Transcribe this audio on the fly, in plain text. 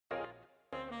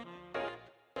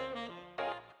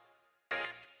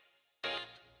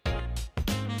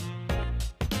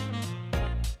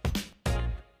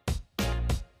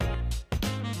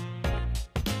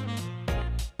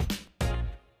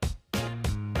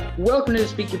Welcome to the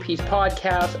Speak Your Piece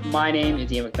podcast. My name is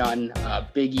Ian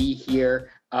McNaughton, Big E here.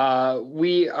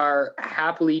 We are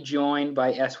happily joined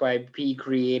by SYP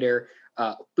creator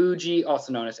Fuji,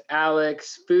 also known as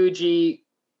Alex. Fuji,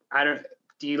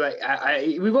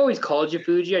 we've always called you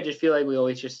Fuji. I just feel like we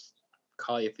always just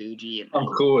call you Fuji. I'm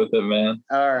cool with it, man.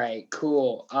 All right,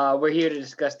 cool. We're here to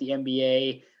discuss the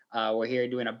NBA. We're here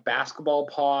doing a basketball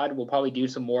pod. We'll probably do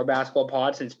some more basketball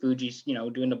pods since Fuji's,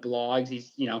 doing the blogs.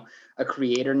 He's, a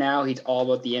creator now. He's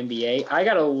all about the NBA. I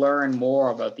got to learn more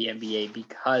about the NBA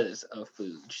because of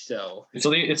Fuji. So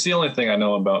it's the only thing I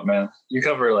know about, man. You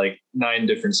cover like 9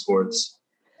 different sports.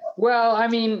 Well, I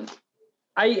mean,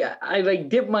 I like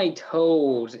dip my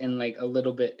toes in like a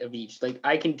little bit of each. Like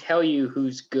I can tell you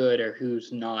who's good or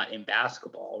who's not in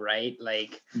basketball, right?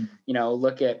 Like,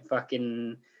 look at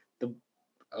fucking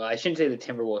I shouldn't say the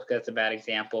Timberwolves because that's a bad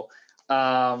example.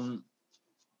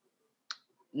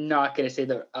 Not gonna say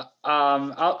the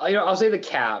I'll say the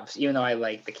Cavs, even though I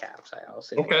like the Cavs. I'll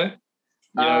say okay.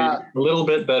 A little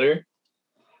bit better.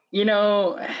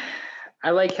 I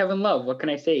like Kevin Love. What can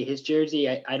I say? His jersey,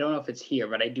 I don't know if it's here,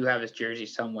 but I do have his jersey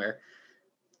somewhere.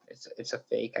 It's a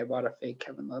fake. I bought a fake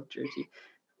Kevin Love jersey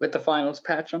with the finals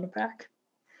patch on the back.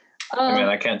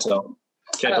 I can't tell.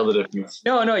 Can't tell the difference.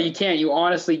 No, you can't. You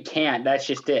honestly can't. That's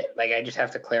just it. Like, I just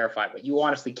have to clarify, but you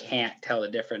honestly can't tell the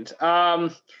difference.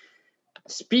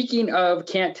 Speaking of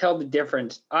can't tell the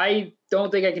difference, I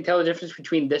don't think I can tell the difference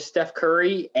between this Steph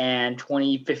Curry and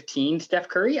 2015 Steph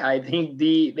Curry. I think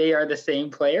they are the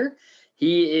same player.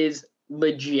 He is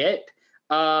legit.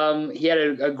 He had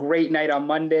a great night on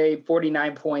Monday,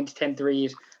 49 points, 10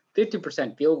 threes.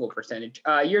 50% field goal percentage.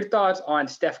 Your thoughts on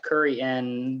Steph Curry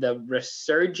and the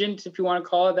resurgence, if you want to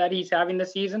call it that, he's having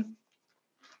this season?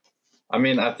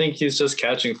 I think he's just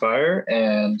catching fire.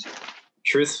 And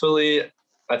truthfully,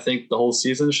 I think the whole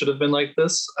season should have been like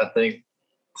this. I think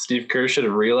Steve Kerr should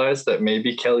have realized that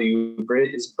maybe Kelly Oubre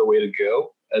is the way to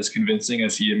go, as convincing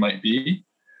as he might be.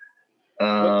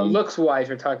 Looks-wise,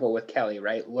 we're talking about with Kelly,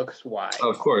 right? Looks-wise.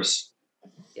 Of course.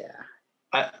 Yeah.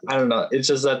 I don't know. It's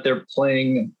just that they're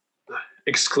playing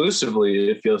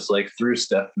exclusively, it feels like, through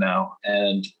Steph now.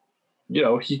 And,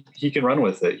 he can run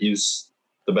with it. He's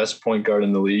the best point guard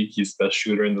in the league. He's the best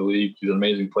shooter in the league. He's an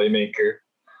amazing playmaker.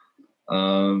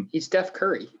 He's Steph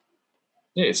Curry.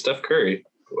 Yeah, it's Steph Curry.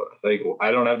 Like,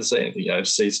 I don't have to say anything. I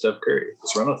just say Steph Curry.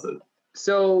 Let's run with it.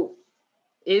 So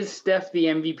is Steph the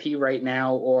MVP right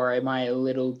now, or am I a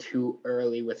little too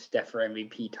early with Steph for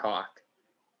MVP talk?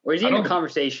 Or is he in the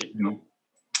conversation?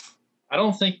 I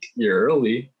don't think you're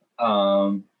early.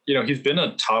 He's been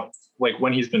a top, like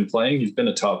when he's been playing, he's been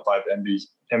a top 5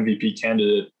 MVP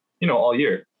candidate, all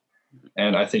year.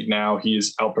 And I think now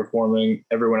he's outperforming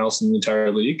everyone else in the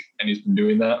entire league. And he's been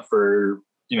doing that for,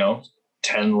 10,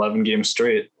 11 games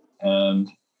straight. And,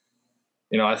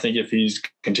 I think if he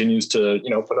continues to,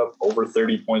 put up over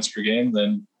 30 points per game,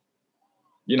 then,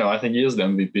 I think he is the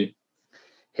MVP.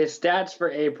 His stats for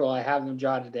April, I have them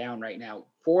jotted down right now.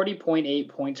 40.8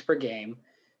 points per game,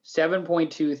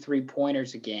 7.2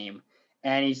 3-pointers a game,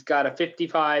 and he's got a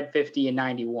 55, 50, and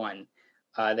 91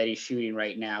 that he's shooting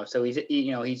right now. So he's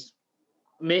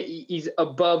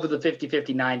above the 50,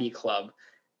 50, 90 club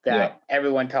that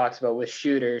everyone talks about with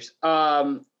shooters.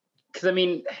 Because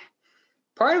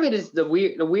part of it is the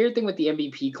weird thing with the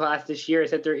MVP class this year is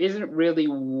that there isn't really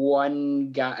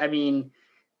one guy.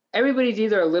 Everybody's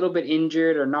either a little bit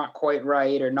injured or not quite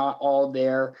right or not all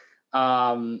there.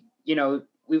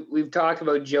 We've talked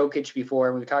about Jokic before,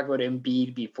 and we've talked about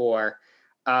Embiid before.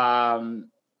 I'm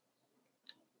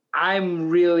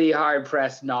really hard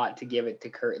pressed not to give it to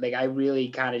Curry. Like, I really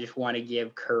kind of just want to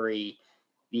give Curry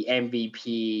the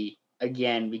MVP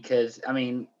again because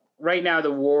right now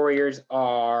the Warriors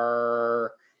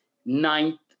are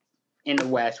 9th in the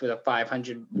West with a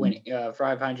 500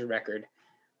 record.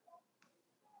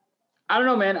 I don't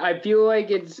know, man. I feel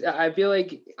like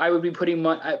I would be putting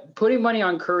money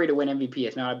on Curry to win MVP.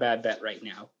 It's not a bad bet right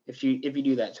now if you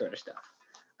do that sort of stuff.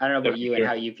 I don't know about you and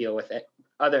how you feel with it.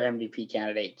 Other MVP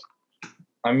candidates.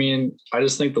 I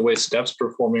just think the way Steph's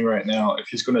performing right now, if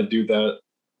he's going to do that,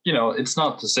 it's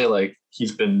not to say like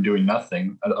he's been doing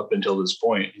nothing up until this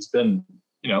point. He's been,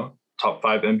 top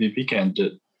 5 MVP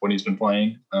candidate when he's been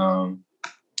playing.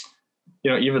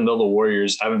 Even though the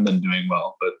Warriors haven't been doing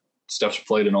well, but Steph's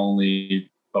played in only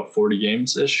about 40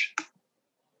 games-ish.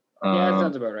 Yeah, that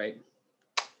sounds about right.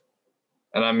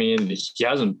 And he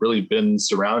hasn't really been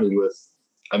surrounded with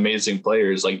amazing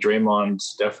players. Like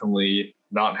Draymond's definitely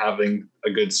not having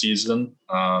a good season,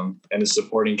 and his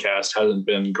supporting cast hasn't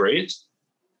been great.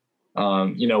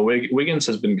 Wiggins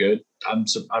has been good. I'm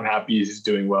happy he's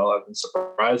doing well. I've been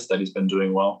surprised that he's been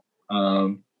doing well.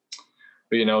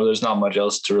 But, there's not much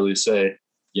else to really say.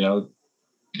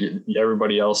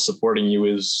 Everybody else supporting you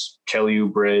is Kelly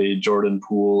Oubre, Jordan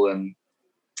Poole, and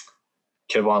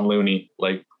Kevon Looney.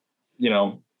 Like,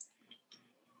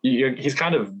 he's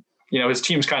kind of, his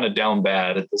team's kind of down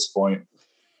bad at this point.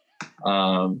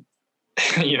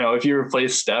 If you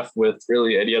replace Steph with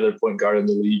really any other point guard in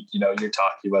the league, you're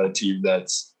talking about a team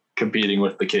that's competing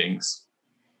with the Kings.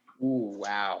 Ooh,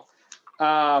 wow.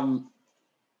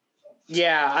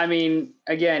 Yeah, I mean,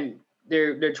 again,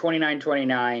 they're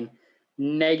 29-29,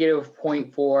 negative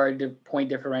 0.4 point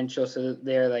differential, so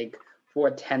they're like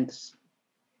 4/10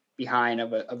 behind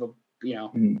of a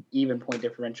even point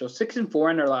differential.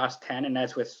 6-4 in their last 10, and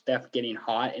that's with Steph getting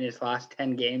hot in his last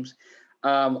 10 games.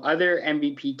 Other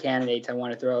MVP candidates I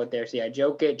want to throw out there: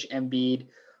 Jokic, Embiid,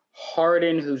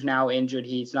 Harden, who's now injured.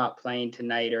 He's not playing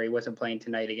tonight, or he wasn't playing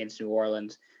tonight against New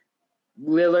Orleans.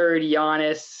 Lillard,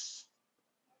 Giannis,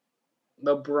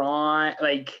 LeBron,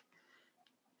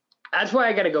 that's why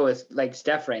I got to go with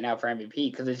Steph right now for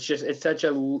MVP, because it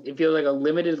feels like a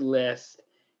limited list.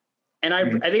 And I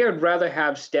think I'd rather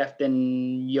have Steph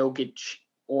than Jokic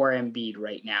or Embiid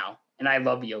right now. And I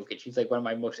love Jokic. He's one of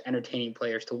my most entertaining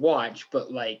players to watch. But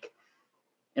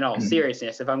in all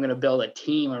seriousness, if I'm going to build a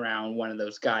team around one of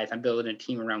those guys, I'm building a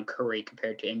team around Curry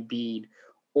compared to Embiid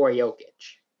or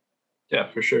Jokic. Yeah,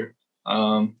 for sure.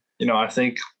 I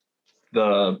think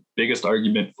the biggest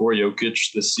argument for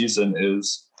Jokic this season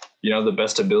is, the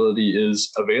best ability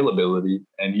is availability.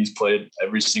 And he's played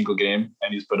every single game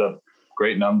and he's put up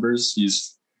great numbers.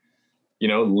 He's,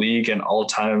 league and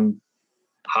all-time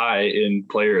high in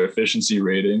player efficiency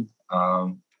rating.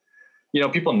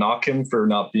 People knock him for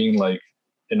not being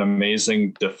an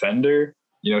amazing defender.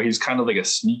 He's kind of like a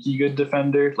sneaky good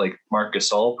defender, like Marc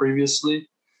Gasol previously.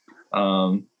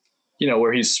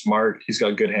 Where he's smart, he's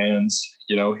got good hands,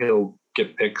 he'll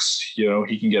get picks,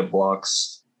 he can get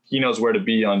blocks. He knows where to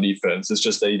be on defense. It's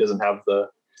just that he doesn't have the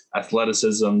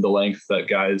athleticism, the length that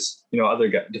guys, other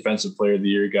defensive player of the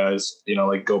year guys,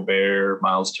 like Gobert,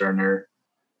 Miles Turner,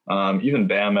 even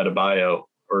Bam Adebayo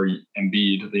or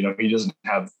Embiid, he doesn't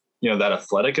have, that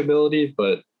athletic ability,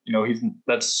 but,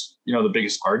 that's the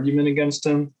biggest argument against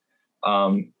him.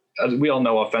 As we all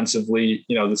know offensively,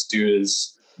 this dude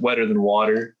is wetter than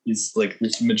water. He's like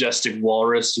this majestic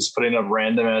walrus just putting up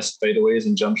random ass fadeaways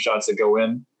and jump shots that go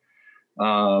in.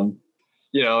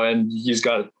 And he's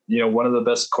got, one of the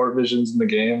best court visions in the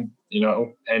game,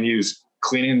 and he was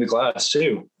cleaning the glass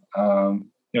too.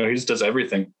 He just does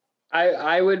everything. Here's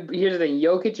the thing.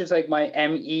 Jokic is my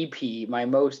MEP, my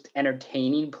most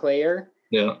entertaining player.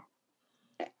 Yeah.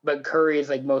 But Curry is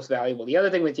most valuable. The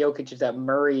other thing with Jokic is that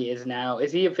Murray is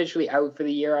he officially out for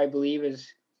the year, I believe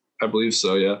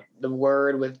so, yeah. The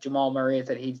word with Jamal Murray is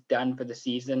that he's done for the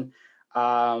season.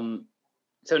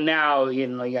 So now,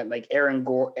 you got Aaron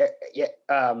Gordon,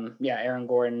 Aaron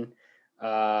Gordon,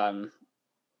 not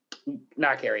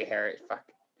Gary Harris.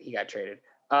 Fuck, he got traded.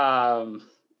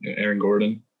 Aaron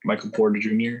Gordon, Michael Porter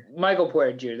Jr. Michael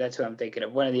Porter Jr. That's who I'm thinking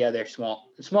of. One of the other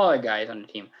smaller guys on the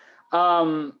team.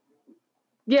 And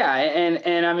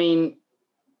I mean,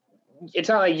 it's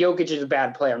not like Jokic is a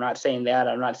bad player. I'm not saying that.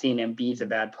 I'm not saying Embiid's a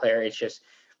bad player. It's just,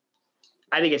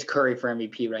 I think it's Curry for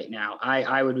MVP right now.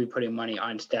 I would be putting money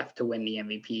on Steph to win the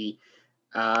MVP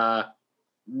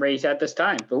race at this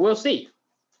time, but we'll see.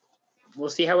 We'll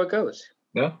see how it goes.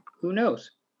 Yeah. Who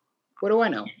knows? What do I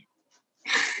know?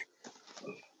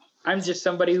 I'm just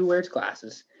somebody who wears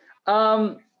glasses.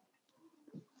 Also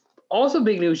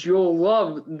big news. You'll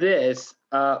love this.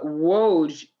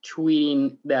 Woj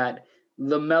tweeting that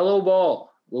LaMelo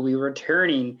Ball will be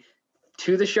returning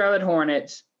to the Charlotte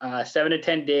Hornets 7 to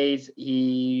 10 days.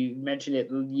 He mentioned it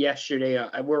yesterday.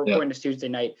 We're recording this Tuesday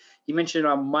night. He mentioned it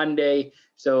on Monday.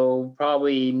 So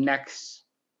probably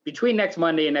between next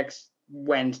Monday and next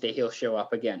Wednesday, he'll show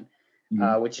up again,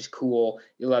 which is cool.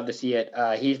 You'll love to see it.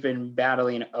 He's been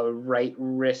battling a right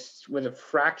wrist with a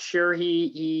fracture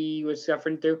he was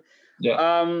suffering through.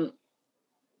 Yeah.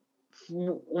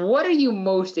 What are you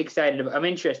most excited about? I'm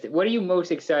interested. What are you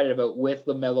most excited about with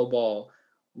LaMelo Ball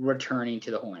returning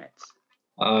to the Hornets?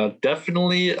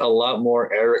 Definitely a lot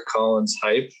more Eric Collins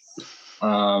hype.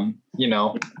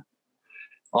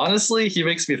 Honestly, he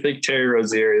makes me think Terry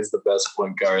Rozier is the best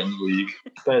point guard in the league.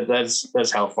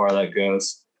 That's how far that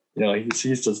goes. He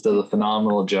just does a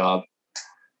phenomenal job.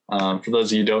 For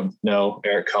those of you who don't know,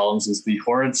 Eric Collins is the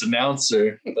Hornets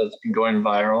announcer that's been going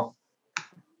viral.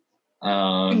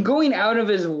 And going out of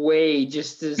his way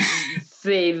just to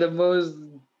say the most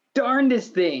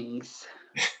darndest things.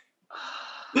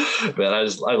 Man, I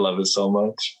love it so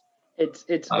much. It's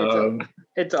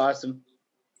awesome.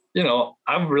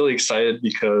 I'm really excited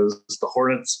because the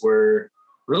Hornets were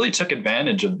really took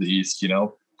advantage of the East,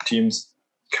 teams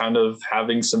kind of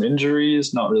having some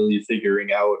injuries, not really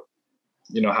figuring out,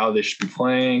 how they should be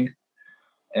playing.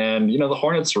 And, the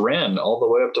Hornets ran all the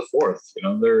way up to fourth.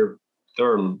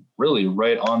 They're really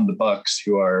right on the Bucks,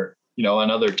 who are,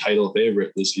 another title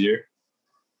favorite this year.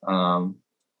 And,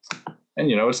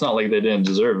 it's not like they didn't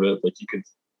deserve it. Like you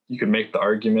could make the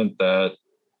argument that,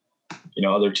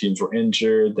 other teams were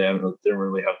injured. They didn't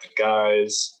really have the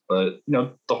guys, but,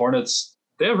 the Hornets,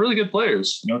 they have really good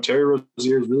players. Terry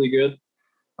Rozier is really good.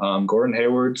 Gordon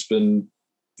Hayward's been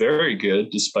very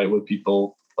good, despite what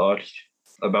people thought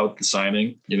about the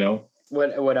signing,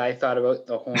 What I thought about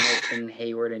the Hornets and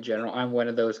Hayward in general. I'm one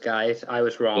of those guys. I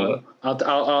was wrong. Yeah.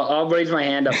 I'll raise my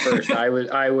hand up first. I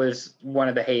was one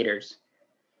of the haters.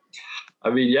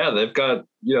 I mean, yeah, they've got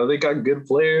good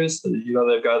players.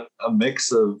 They've got a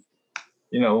mix of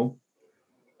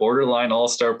borderline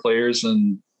all-star players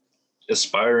and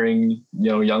aspiring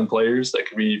young players that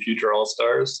could be future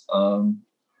all-stars.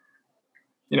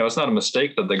 It's not a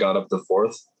mistake that they got up to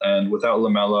fourth, and without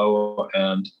LaMelo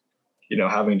and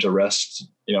having to rest,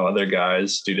 other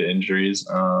guys due to injuries.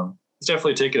 It's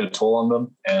definitely taken a toll on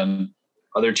them, and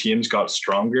other teams got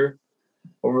stronger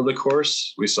over the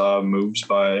course. We saw moves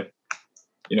by,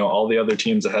 all the other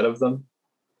teams ahead of them,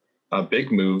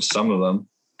 big moves, some of them,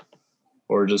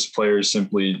 or just players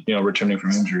simply, returning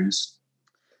from injuries.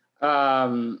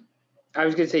 I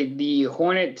was going to say the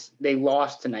Hornets, they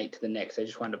lost tonight to the Knicks. I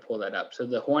just wanted to pull that up. So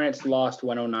the Hornets lost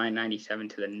 109-97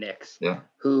 to the Knicks,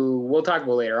 who we'll talk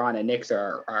about later on. The Knicks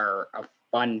are a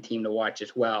fun team to watch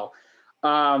as well.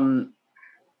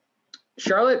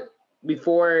 Charlotte,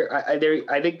 before I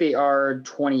think they are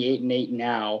 28-8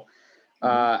 now.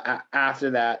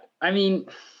 After that, I mean,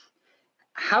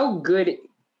 how good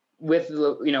with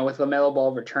LaMelo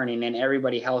Ball returning and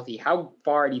everybody healthy, how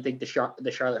far do you think the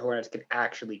Charlotte Hornets could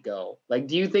actually go? Like,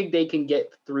 do you think they can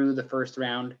get through the first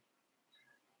round?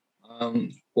 Well,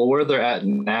 where they're at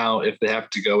now, if they have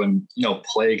to go and,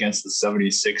 play against the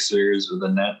 76ers or the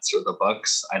Nets or the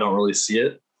Bucks, I don't really see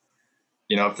it.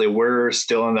 If they were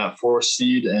still in that 4th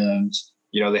seed and,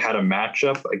 they had a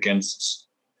matchup against,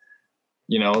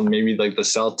 maybe like the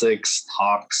Celtics,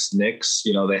 Hawks, Knicks,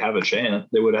 they have a chance.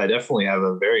 They would definitely have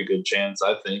a very good chance,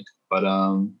 I think. But,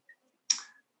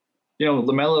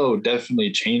 LaMelo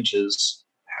definitely changes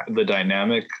the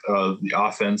dynamic of the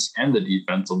offense and the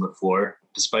defense on the floor,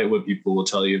 despite what people will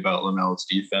tell you about LaMelo's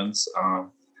defense.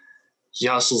 He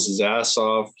hustles his ass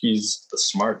off. He's a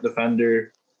smart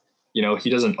defender. He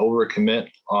doesn't overcommit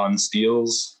on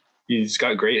steals. He's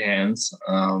got great hands.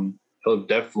 He'll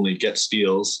definitely get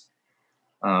steals.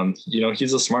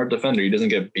 He's a smart defender. He doesn't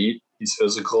get beat. He's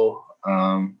physical.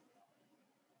 And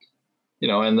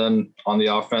then on the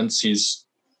offense, he's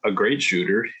a great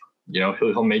shooter.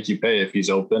 He'll make you pay if he's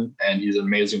open, and he's an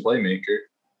amazing playmaker.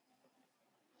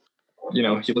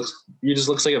 He just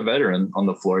looks like a veteran on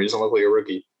the floor. He doesn't look like a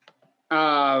rookie.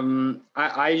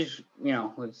 I just,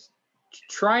 was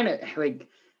trying to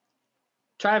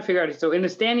figure out. So in the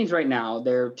standings right now,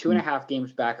 they're 2.5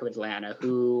 games back of Atlanta,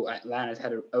 who Atlanta's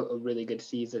had a really good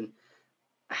season.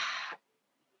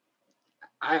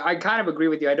 I kind of agree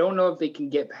with you. I don't know if they can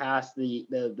get past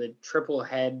the triple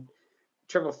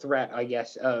threat, I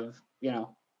guess, of,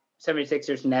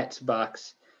 76ers, Nets,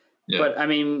 Bucks. Yeah. But I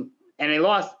mean, and they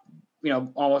lost,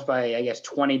 almost by, I guess,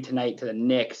 20 tonight to the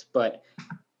Knicks. But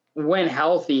when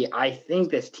healthy, I think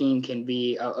this team can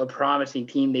be a promising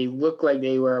team. They look like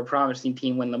they were a promising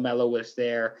team when LaMelo was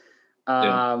there.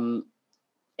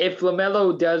 If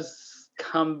LaMelo does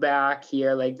come back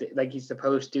here like he's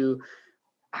supposed to,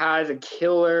 has a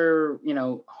killer,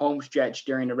 home stretch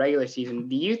during the regular season,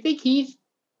 do you think he's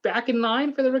back in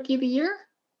line for the Rookie of the Year?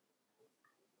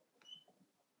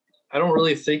 I don't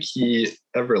really think he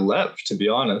ever left, to be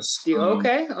honest.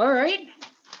 Okay, all right.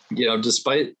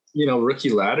 Despite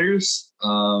rookie ladders,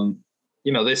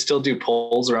 they still do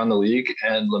polls around the league,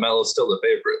 and LaMelo's still the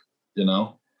favorite.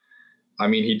 I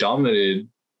mean, he dominated.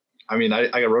 I mean,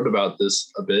 I wrote about this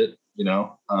a bit.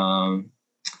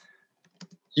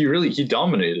 He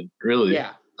dominated, really.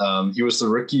 Yeah. He was the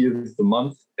rookie of the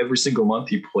month every single month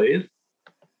he played.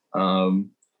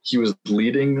 He was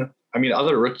leading. I mean,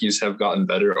 other rookies have gotten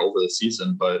better over the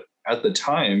season, but at the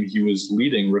time, he was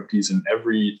leading rookies in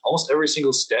almost every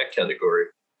single stat category.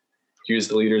 He was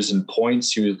the leaders in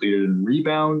points. He was the leader in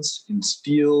rebounds, in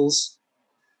steals,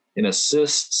 in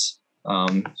assists.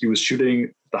 He was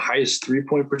shooting the highest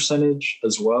 3-point percentage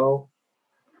as well.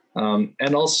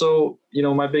 And also,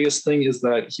 my biggest thing is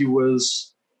that he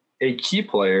was a key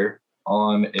player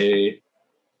on a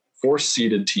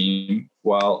 4th-seeded team,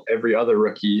 while every other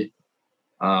rookie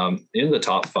in the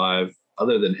top 5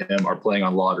 other than him are playing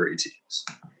on lottery teams.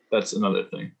 That's another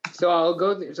thing. So I'll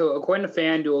go. So according to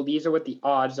FanDuel, these are what the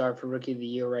odds are for Rookie of the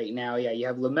Year right now. Yeah, you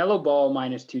have LaMelo Ball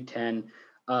minus 210.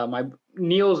 My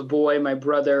Neil's boy, my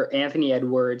brother Anthony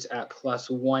Edwards at plus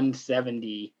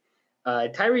 170.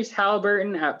 Tyrese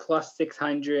Halliburton at plus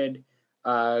 600.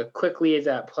 Quickly is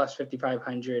at plus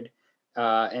 5,500.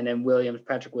 And then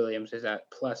Patrick Williams is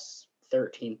at plus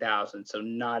 13,000. So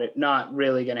not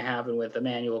really going to happen with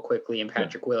Emmanuel Quickly and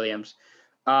Patrick Williams.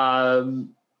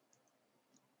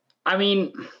 I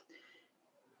mean,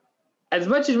 as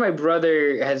much as my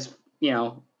brother has,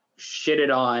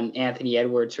 shitted on Anthony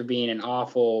Edwards for being an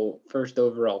awful first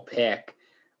overall pick,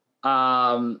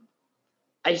 I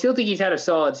still think he's had a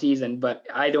solid season, but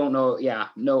I don't know.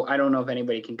 I don't know if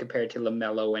anybody can compare it to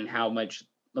LaMelo and how much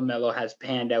LaMelo has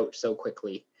panned out so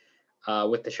quickly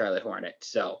with the Charlotte Hornets.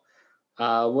 So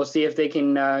we'll see if they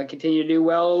can continue to do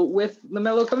well with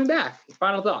LaMelo coming back.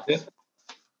 Final thoughts?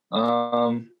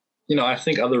 Yeah. I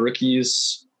think other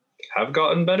rookies have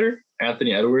gotten better.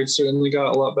 Anthony Edwards certainly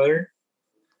got a lot better.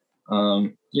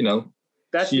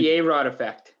 That's the A-Rod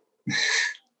effect.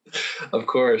 Of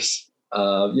course.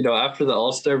 After the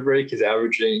All-Star break, he's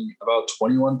averaging about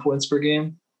 21 points per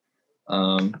game.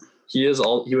 He was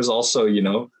also,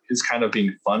 he's kind of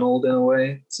being funneled in a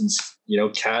way since,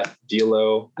 Cat,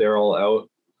 D'Lo, they're all out.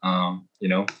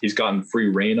 He's gotten free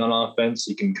reign on offense.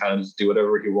 He can kind of just do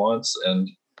whatever he wants. And,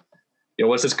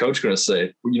 what's his coach going to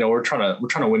say? We're trying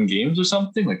to win games or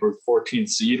something. Like we're 14th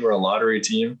seed. We're a lottery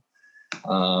team.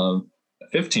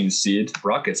 15th seed.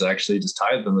 Rockets actually just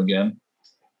tied them again.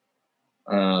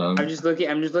 I'm just looking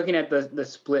at the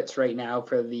splits right now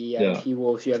for the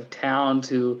T-Wolves. You have Towns,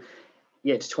 who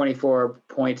gets 24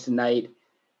 points a night.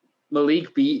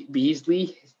 Malik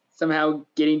Beasley somehow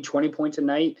getting 20 points a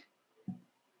night.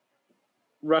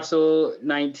 Russell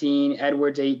 19,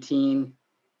 Edwards 18.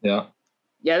 Yeah.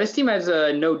 Yeah, this team has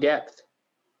no depth.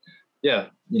 Yeah,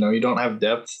 you don't have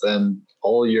depth, and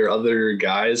all your other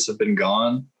guys have been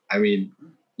gone. I mean,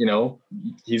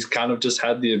 he's kind of just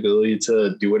had the ability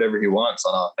to do whatever he wants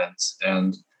on offense,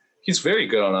 and he's very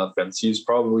good on offense. He's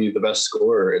probably the best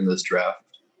scorer in this draft.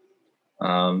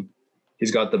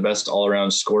 He's got the best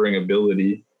all-around scoring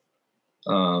ability.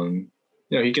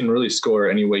 He can really score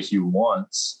any way he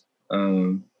wants.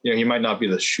 He might not be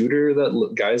the shooter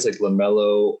that guys like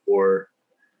LaMelo or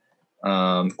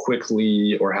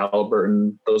Quickly or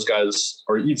Halliburton, those guys,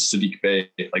 or even Sadiq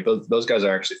Bey, like those guys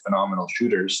are actually phenomenal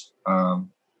shooters. But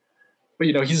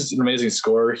he's an amazing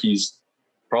scorer. He's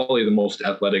probably the most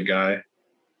athletic guy.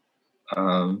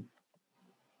 I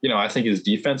think his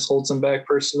defense holds him back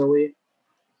personally,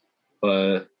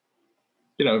 but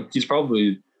he's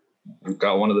probably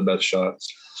got one of the best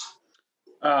shots.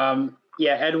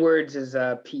 Edwards'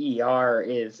 PER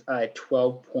is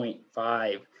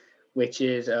 12.5, which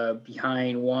is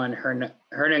behind one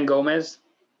Hernan Gomez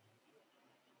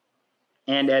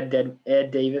and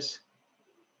Ed Davis.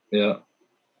 Yeah.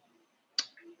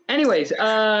 Anyways,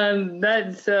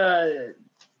 that's the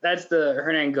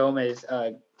Hernan Gomez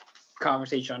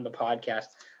conversation on the podcast.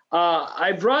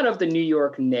 I brought up the New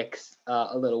York Knicks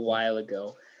a little while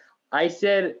ago. I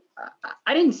said,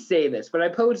 I didn't say this, but I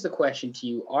posed the question to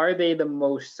you: are they the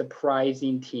most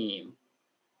surprising team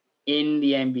in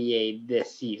the NBA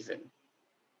this season?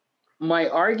 My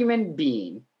argument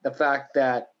being the fact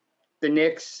that the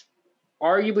Knicks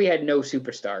arguably had no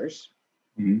superstars.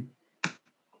 Mm-hmm.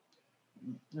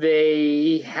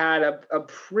 They had a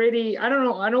pretty, I don't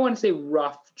want to say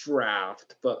rough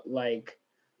draft, but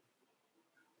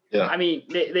I mean,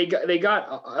 they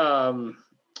got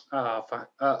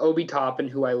Obi Toppin,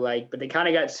 who I like, but they kind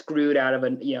of got screwed out of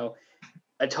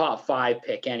a top 5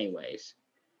 pick anyways.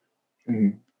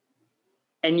 Mm-hmm.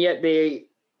 And yet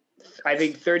I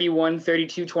think 31,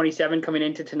 32, 27 coming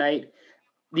into tonight.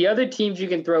 The other teams you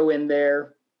can throw in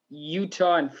there,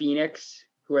 Utah and Phoenix,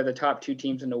 who are the top 2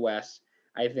 teams in the West,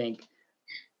 I think.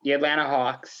 The Atlanta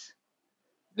Hawks.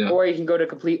 Yeah. Or you can go the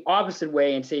complete opposite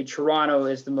way and say Toronto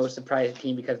is the most surprising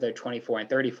team because they're 24 and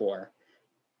 34.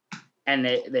 And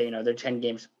they're 10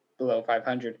 games below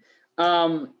 500.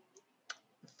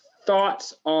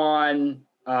 Thoughts on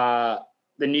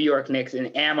the New York Knicks,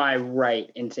 and am I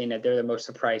right in saying that they're the most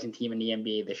surprising team in the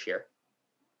NBA this year?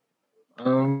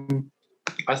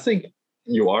 I think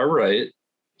you are right,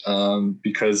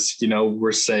 because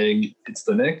we're saying it's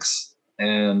the Knicks,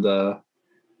 and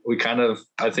we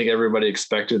I think everybody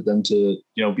expected them to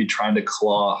be trying to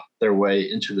claw their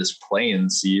way into this play-in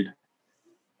seed.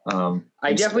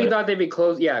 I definitely thought they'd be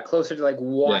closer to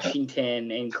Washington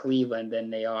and Cleveland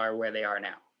than they are where they are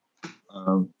now.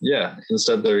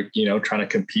 Instead they're trying to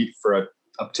compete for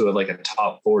up to a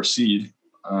top 4 seed.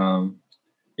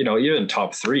 even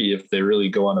top 3 if they really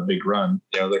go on a big run.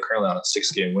 They're currently on a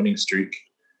 6-game winning streak.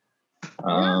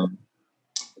 I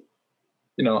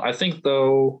think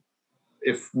though,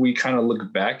 if we kind of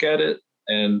look back at it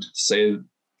and say,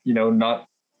 not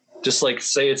just like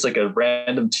say it's like a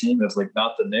random team that's like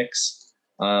not the Knicks.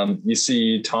 You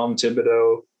see Tom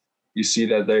Thibodeau, you see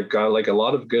that they've got like a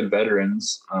lot of good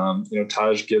veterans.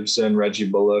 Taj Gibson, Reggie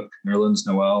Bullock, Nerlens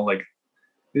Noel, like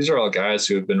these are all guys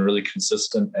who have been really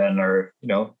consistent and are,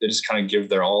 they just kind of give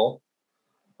their all.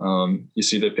 You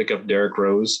see they pick up Derrick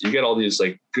Rose. You get all these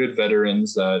like good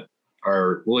veterans that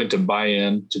are willing to buy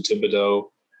in to Thibodeau,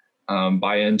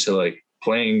 buy into like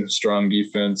playing strong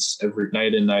defense every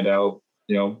night in, night out,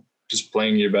 just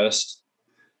playing your best.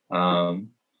 And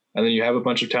then you have a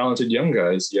bunch of talented young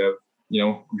guys. You have,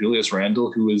 Julius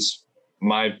Randle, who is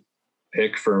my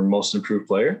pick for most improved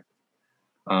player.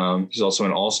 He's also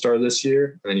an all-star this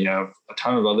year. And then you have a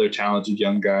ton of other talented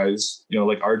young guys,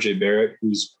 like RJ Barrett,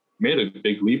 who's made a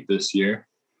big leap this year.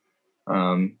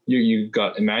 You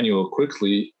got Emmanuel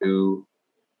Quickly, who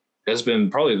has been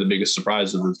probably the biggest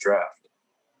surprise of this draft.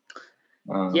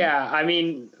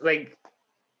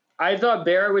 I thought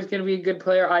Barrett was going to be a good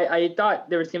player. I thought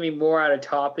there was going to be more out of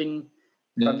Toppin,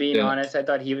 if I'm being honest. I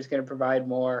thought he was going to provide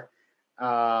more.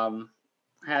 Hasn't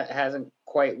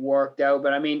quite worked out.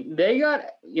 But, they got,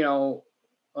 they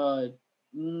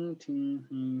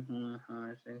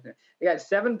got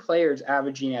 7 players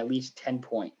averaging at least 10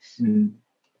 points,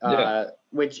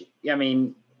 which,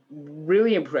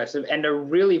 really impressive, and they're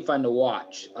really fun to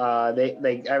watch. I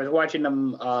was watching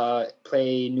them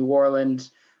play New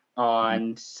Orleans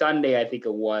on Sunday, I think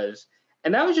it was,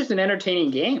 and that was just an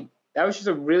entertaining game. That was just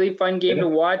a really fun game to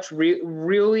watch.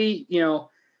 Really,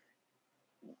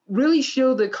 really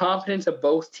showed the confidence of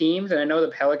both teams. And I know the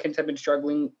Pelicans have been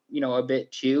struggling, a bit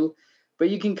too, but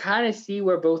you can kind of see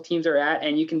where both teams are at,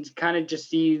 and you can kind of just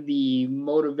see the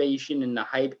motivation and the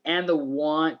hype and the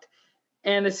want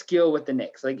and the skill with the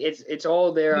Knicks. Like it's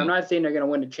all there. I'm not saying they're going to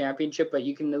win the championship, but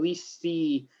you can at least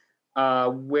see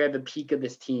where the peak of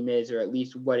this team is, or at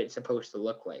least what it's supposed to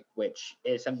look like, which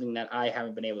is something that I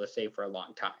haven't been able to say for a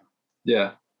long time.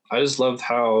 Yeah. I just loved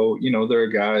how, there are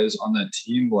guys on that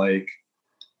team like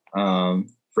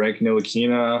Frank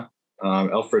Ntilikina,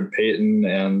 Elfrid Payton,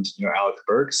 and, Alec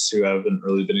Burks, who haven't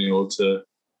really been able to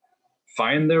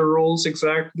find their roles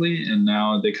exactly, and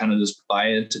now they kind of just buy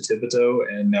into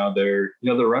Thibodeau, and now they're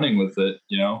running with it.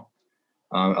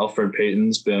 Elfrid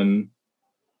Payton's been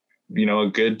a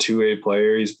good 2-way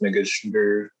player. He's been a good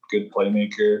shooter, good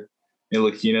playmaker.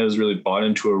 Ntilikina has really bought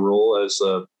into a role as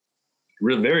a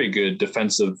really very good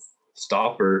defensive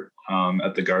stopper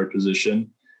at the guard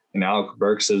position, and Alec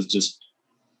Burks has just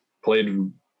played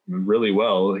really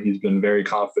well. He's been very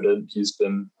confident. He's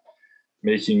been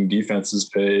making defenses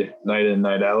pay night in,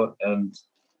 night out. And,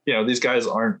 these guys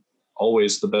aren't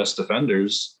always the best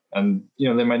defenders. And,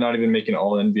 they might not even make an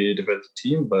all-NBA defensive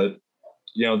team, but,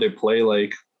 they play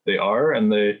like they are,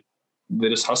 and they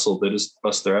just hustle. They just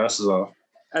bust their asses off.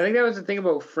 I think that was the thing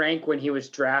about Frank when he was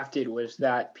drafted, was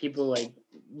that people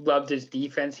loved his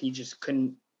defense. He just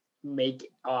couldn't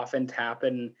make offense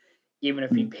happen. Even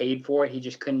if he paid for it, he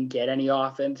just couldn't get any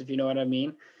offense, if you know what I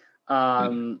mean.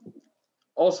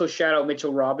 Also, shout out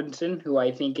Mitchell Robinson, who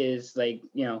I think is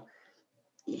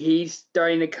he's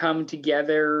starting to come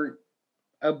together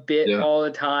a bit all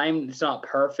the time. It's not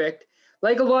perfect.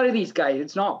 Like a lot of these guys,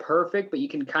 it's not perfect, but you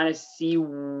can kind of see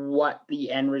what the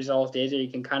end result is, or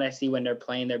you can kind of see when they're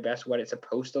playing their best, what it's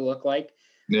supposed to look like.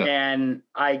 Yeah. And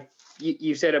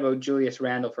you said about Julius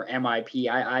Randle for MIP.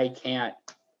 I can't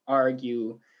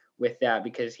argue with that,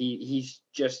 because he's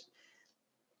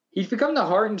become the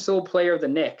heart and soul player of the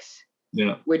Knicks.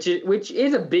 Yeah. Which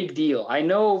is a big deal. I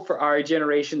know for our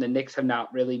generation, the Knicks have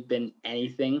not really been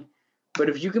anything, but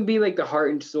if you can be like the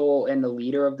heart and soul and the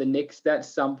leader of the Knicks,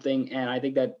 that's something. And I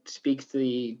think that speaks to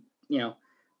the,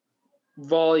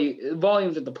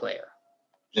 volumes of the player.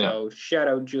 Yeah. So shout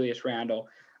out Julius Randle.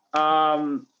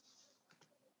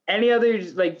 Any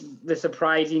others, like the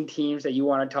surprising teams that you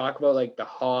want to talk about, like the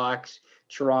Hawks,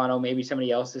 Toronto, maybe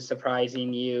somebody else is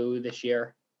surprising you this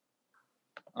year?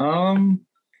 I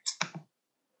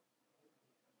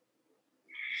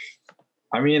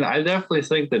definitely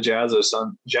think the Jazz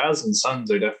and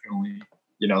Suns are definitely,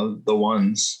 the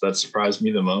ones that surprised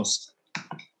me the most.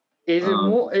 Is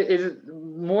it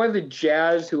more the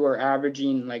Jazz, who are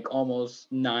averaging like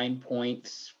almost 9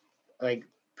 points like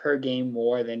per game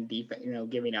more than defense,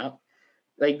 giving up?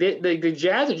 Like the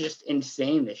Jazz are just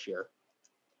insane this year.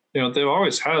 They've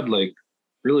always had like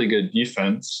really good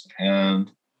defense,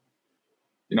 and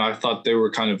I thought they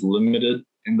were kind of limited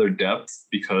in their depth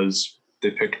because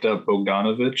they picked up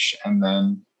Bogdanovic, and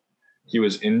then he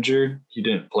was injured. He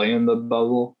didn't play in the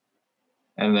bubble.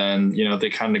 And then, they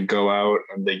kind of go out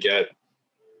and they got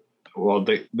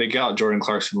Jordan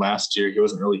Clarkson last year. He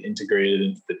wasn't really integrated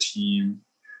into the team.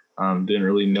 Didn't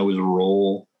really know his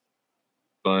role.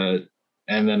 And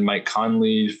then Mike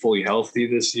Conley fully healthy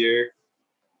this year.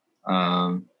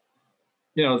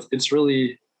 It's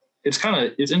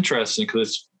interesting because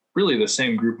it's really the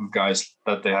same group of guys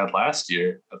that they had last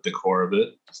year at the core of it.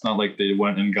 It's not like they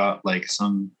went and got like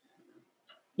some,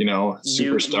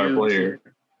 superstar player.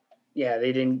 Yeah,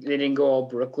 they didn't go all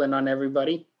Brooklyn on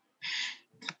everybody.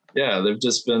 Yeah, they've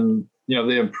just been,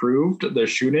 they improved their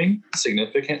shooting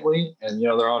significantly, and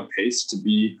they're on pace to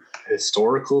be a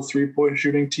historical 3-point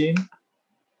shooting team.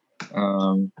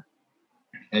 And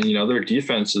their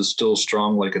defense is still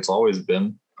strong like it's always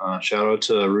been. Shout out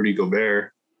to Rudy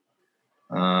Gobert.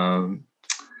 And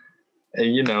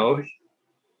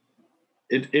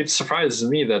it surprises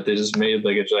me that they just made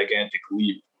like a gigantic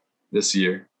leap this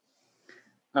year.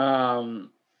 I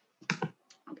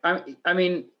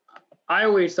mean, I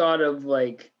always thought of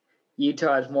like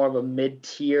Utah as more of a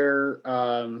mid-tier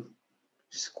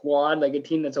squad, like a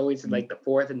team that's always like the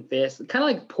fourth and fifth, kind of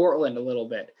like Portland a little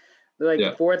bit. They're like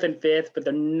the fourth and fifth, but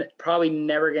they're probably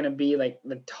never going to be like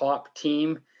the top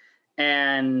team.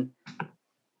 And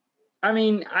I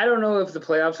mean, I don't know if the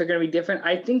playoffs are going to be different.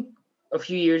 I think a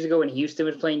few years ago when Houston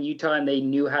was playing Utah and they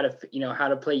knew how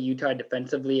to play Utah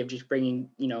defensively, of just bringing,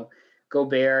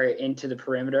 Gobert into the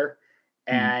perimeter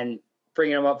and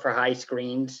bringing them up for high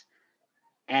screens,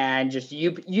 and just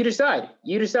you decide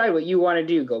what you want to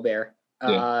do, Gobert.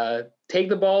 Take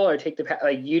the ball or take the pass.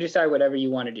 Like, you decide whatever you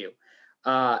want to do.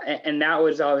 And that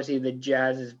was obviously the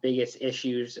Jazz's biggest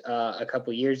issues a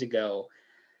couple years ago.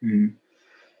 Mm-hmm.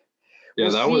 Yeah,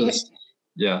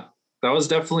 that was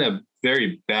definitely a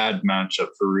very bad matchup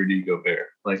for Rudy Gobert.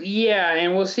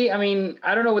 And we'll see. I mean,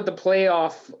 I don't know what the play-in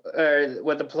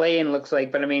looks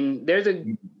like, but I mean, there's a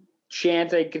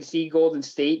chance I could see Golden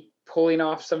State pulling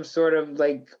off some sort of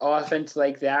like offense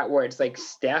like that, where it's like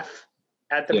Steph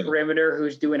at the perimeter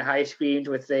who's doing high screens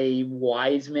with a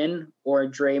Wiseman or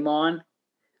Draymond.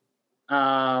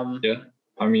 I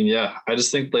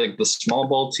just think like the small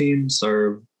ball teams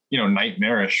are,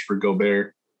 nightmarish for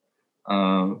Gobert.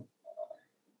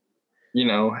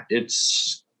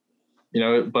 It's,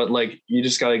 but like, you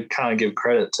just got to kind of give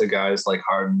credit to guys like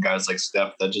Harden, guys like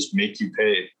Steph that just make you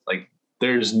pay. Like,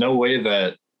 there's no way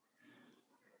that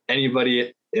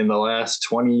anybody in the last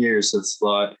 20 years has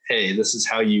thought, hey, this is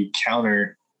how you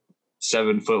counter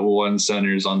 7'1"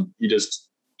 centers you just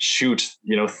shoot,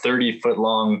 30-foot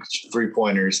long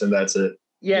 3-pointers and that's it.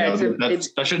 Yeah.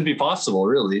 That shouldn't be possible,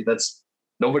 really.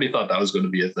 Nobody thought that was going to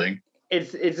be a thing.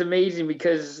 It's amazing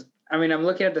because, I mean, I'm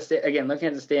looking at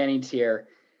the standings here.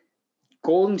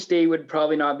 Golden State would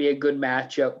probably not be a good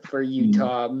matchup for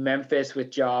Utah. Memphis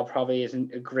with Ja probably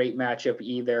isn't a great matchup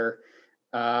either.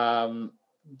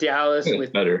 Dallas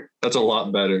with better. That's a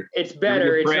lot better. It's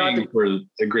better. It's not for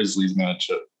the Grizzlies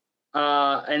matchup.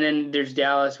 And then there's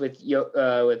Dallas with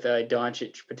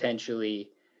Doncic potentially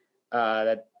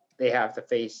that they have to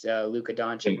face Luka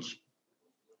Doncic.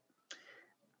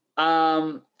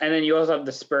 And then you also have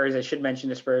the Spurs. I should mention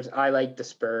the Spurs. I like the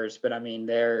Spurs, but I mean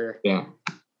they're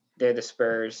the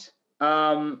Spurs.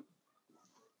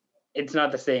 It's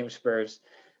not the same Spurs.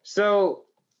 So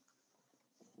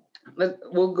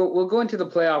we'll go into the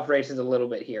playoff races a little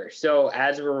bit here. So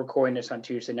as we're recording this on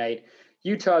Tuesday night,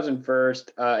 Utah's in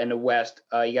first in the West.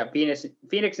 You got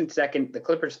Phoenix in second, the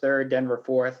Clippers third, Denver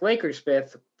fourth, Lakers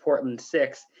fifth, Portland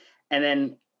sixth, and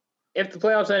then if the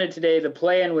playoffs ended today, the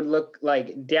play-in would look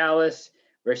like Dallas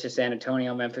versus San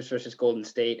Antonio, Memphis versus Golden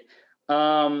State.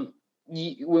 When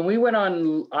we went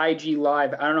on IG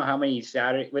Live, I don't know how many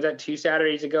Saturdays, was that 2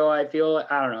 Saturdays ago, I feel?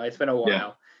 I don't know. It's been a while.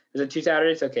 Yeah. Is it 2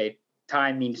 Saturdays? Okay.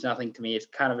 Time means nothing to me. It's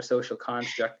kind of a social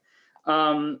construct.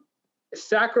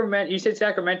 Sacramento, you said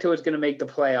Sacramento was going to make the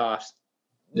playoffs.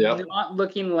 Yeah. Not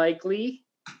looking likely.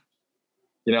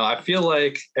 I feel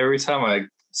like every time I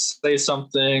say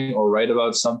something or write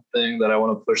about something that I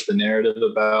want to push the narrative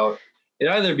about, it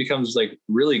either becomes like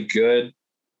really good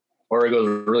or it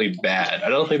goes really bad. I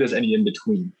don't think there's any in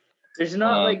between. There's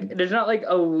not like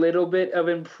a little bit of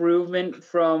improvement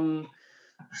from,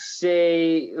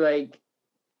 say, like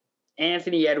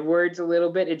Anthony Edwards a little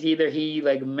bit. It's either he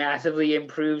like massively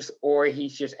improves or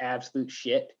he's just absolute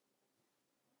shit.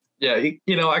 Yeah,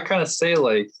 I kind of say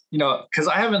like, because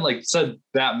I haven't like said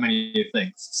that many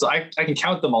things, so I can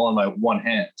count them all on my one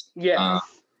hand. Yeah.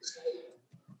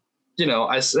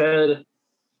 I said,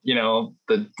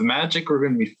 the Magic were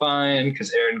going to be fine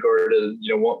because Aaron Gordon,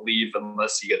 won't leave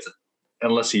unless he gets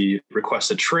unless he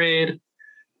requests a trade.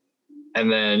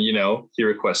 And then, he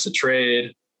requests a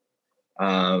trade.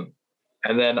 And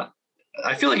then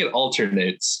I feel like it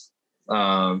alternates.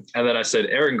 And then I said,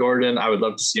 Aaron Gordon, I would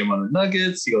love to see him on the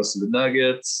Nuggets. He goes to the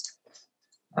Nuggets.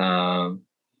 I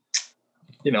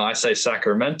say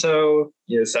Sacramento.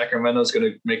 Sacramento's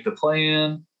going to make the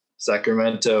play-in.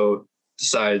 Sacramento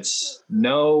decides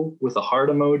no with a heart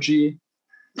emoji.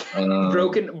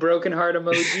 Broken heart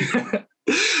emoji.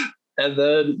 And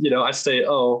then, I say,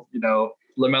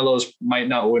 LaMelo's might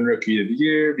not win Rookie of the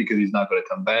Year because he's not going to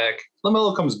come back.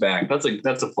 LaMelo comes back. That's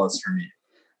a plus for me.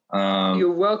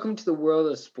 You're welcome to the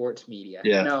world of sports media.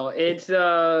 Yeah. No, it's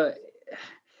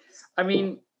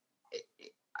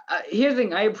here's the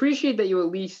thing. I appreciate that you at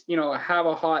least, have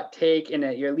a hot take and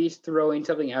that you're at least throwing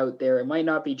something out there. It might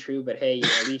not be true, but hey,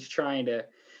 you're at least trying to.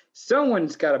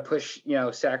 Someone's got to push,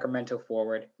 Sacramento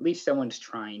forward. At least someone's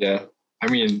trying. Yeah. I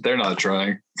mean, they're not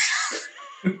trying.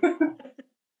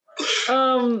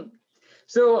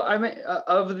 So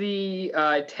of the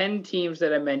 10 teams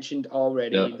that I mentioned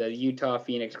already, the Utah,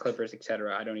 Phoenix, Clippers,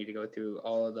 etc. I don't need to go through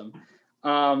all of them.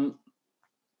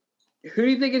 Who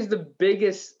do you think is the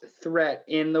biggest threat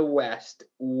in the West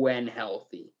when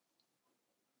healthy?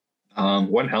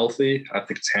 When healthy, I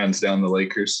think it's hands down the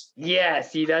Lakers. Yeah,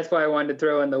 see, that's why I wanted to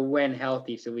throw in the when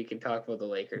healthy so we can talk about the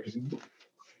Lakers.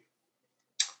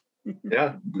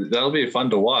 Yeah, that'll be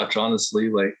fun to watch, honestly.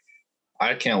 Like,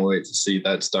 I can't wait to see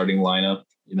that starting lineup,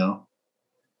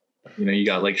 You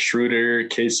got like Schroeder,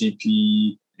 KCP,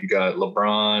 you got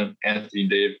LeBron, Anthony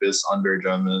Davis, Andre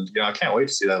Drummond. I can't wait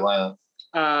to see that lineup.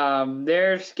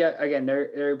 They're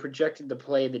projected to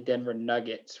play the Denver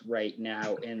Nuggets right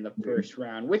now in the first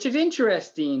round, which is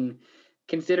interesting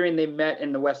considering they met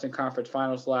in the Western Conference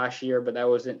Finals last year, but that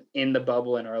wasn't in the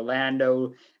bubble in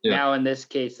Orlando. Yeah. Now, in this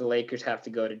case, the Lakers have to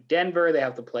go to Denver. They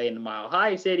have to play in the Mile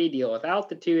High City, deal with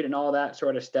altitude and all that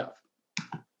sort of stuff.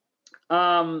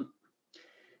 And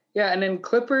then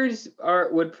Clippers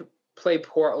would play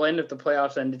Portland if the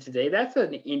playoffs ended today. That's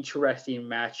an interesting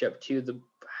matchup too.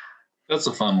 That's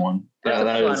a fun one.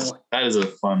 That is a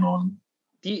fun one.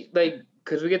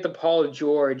 Because we get the Paul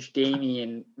George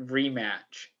Damian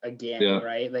rematch again,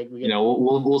 right? Like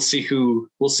we'll see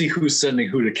who's sending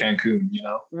who to Cancun.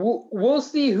 We'll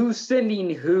see who's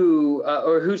sending who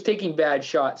or who's taking bad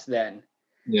shots. Then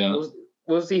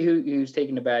we'll see who's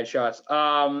taking the bad shots.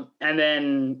 And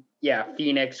then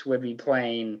Phoenix would be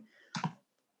playing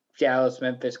Dallas,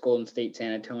 Memphis, Golden State,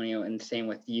 San Antonio, and same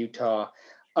with Utah.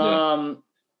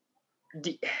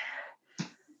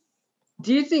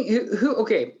 Do you think who?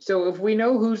 Okay, so if we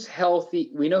know who's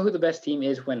healthy, we know who the best team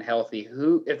is when healthy.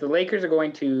 If the Lakers are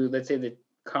going to, let's say, the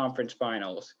conference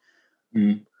finals,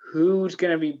 who's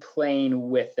going to be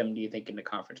playing with them? Do you think in the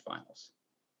conference finals?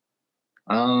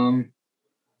 I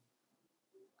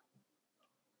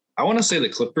want to say the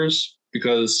Clippers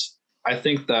because I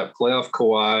think that playoff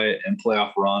Kawhi and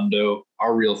playoff Rondo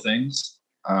are real things.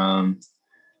 Over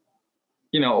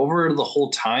the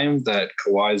whole time that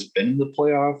Kawhi's been in the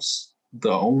playoffs, the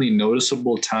only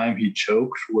noticeable time he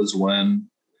choked was when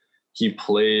he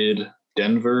played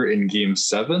Denver in Game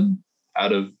 7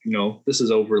 out of, this is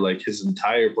over like his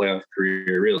entire playoff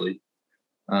career, really.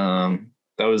 That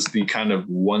was the kind of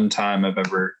one time I've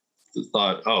ever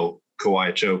thought, oh,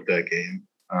 Kawhi choked that game.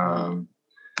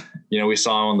 We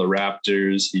saw him on the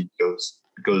Raptors. He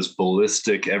goes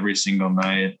ballistic every single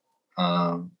night.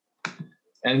 And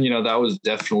that was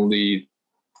definitely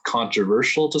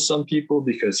controversial to some people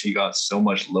because he got so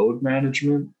much load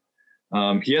management.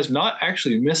 He has not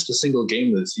actually missed a single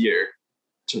game this year,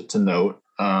 to note.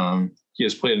 He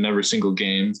has played in every single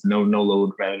game, no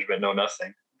load management, no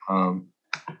nothing,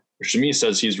 which to me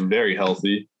says he's very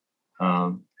healthy.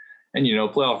 And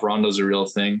playoff Rondo's a real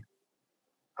thing.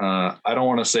 I don't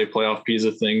want to say playoff P's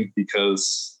a thing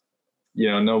because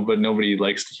nobody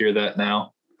likes to hear that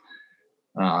now.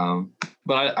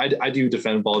 But I do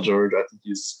defend Paul George. I think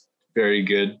he's very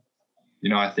good.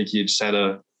 I think he just had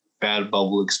a bad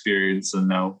bubble experience, and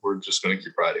now we're just going to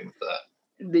keep riding with that.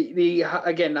 The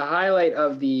highlight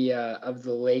of the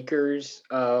Lakers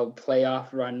playoff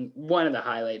run, one of the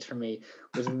highlights for me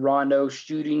was Rondo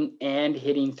shooting and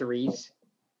hitting threes.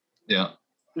 Yeah,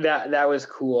 that was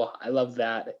cool. I love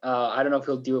that. I don't know if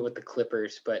he'll do it with the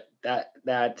Clippers, but that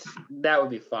would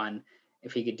be fun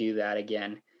if he could do that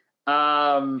again.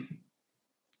 Because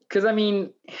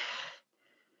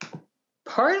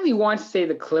part of me wants to say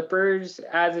the Clippers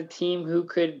as a team who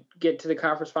could get to the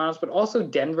conference finals, but also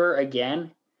Denver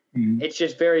again. Mm-hmm. It's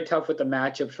just very tough with the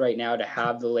matchups right now to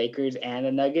have the Lakers and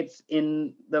the Nuggets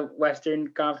in the Western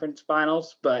Conference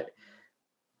Finals, but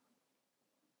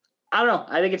I don't know.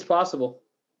 I think it's possible.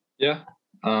 Yeah.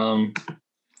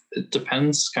 It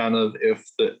depends kind of if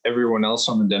everyone else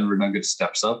on the Denver Nuggets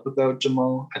steps up without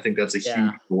Jamal. I think that's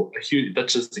Yeah.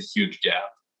 that's just a huge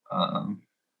gap. I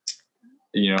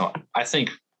think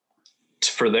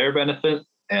for their benefit,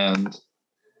 and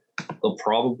they'll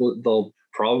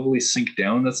probably sink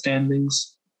down the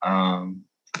standings. And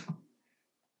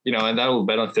that will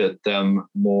benefit them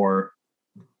more,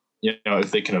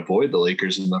 if they can avoid the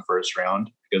Lakers in the first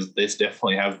round, because they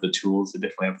definitely have the tools, they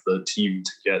definitely have the team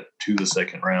to get to the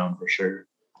second round for sure.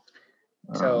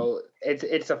 So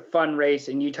it's a fun race,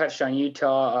 and you touched on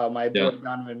Utah. My boy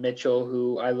Donovan Mitchell,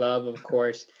 who I love, of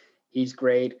course, he's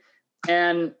great.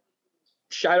 And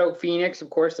shout out Phoenix, of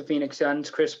course, the Phoenix Suns.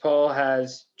 Chris Paul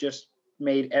has just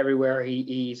made everywhere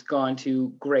he's gone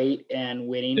to great and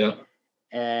winning. Yeah.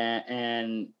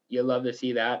 And you love to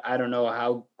see that. I don't know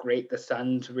how great the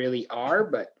Suns really are,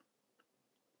 but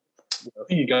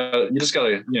you just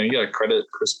gotta credit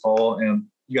Chris Paul, and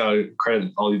you gotta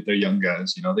credit all their young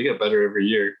guys. They get better every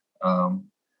year. I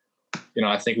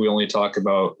think we only talk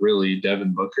about really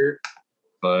Devin Booker,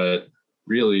 but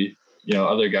really,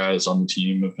 other guys on the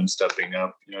team have been stepping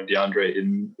up.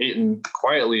 DeAndre Ayton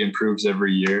quietly improves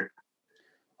every year.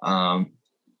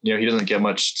 He doesn't get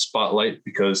much spotlight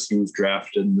because he was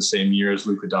drafted in the same year as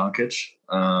Luka Doncic.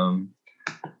 And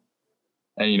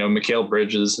Mikal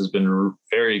Bridges has been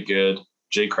very good.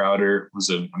 Jay Crowder was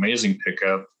an amazing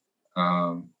pickup.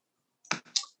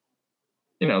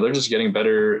 They're just getting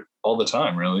better all the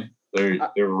time, really. They're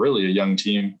really a young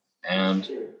team, and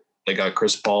they got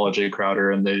Chris Paul, Jay Crowder,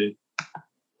 and they're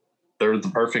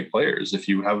the perfect players if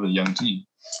you have a young team.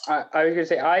 I was gonna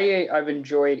say I've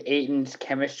enjoyed Ayton's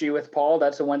chemistry with Paul.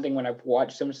 That's the one thing when I've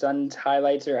watched some Suns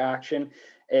highlights or action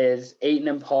is Ayton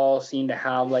and Paul seem to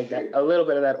have like that a little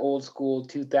bit of that old school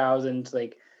 2000s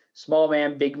like small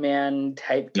man big man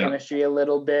type chemistry a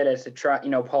little bit as to try.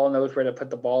 Paul knows where to put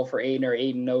the ball for Ayton, or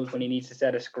Ayton knows when he needs to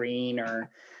set a screen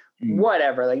or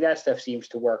whatever. Like that stuff seems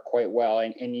to work quite well,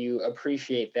 and you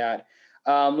appreciate that.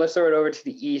 Let's throw it over to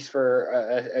the East for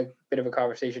a bit of a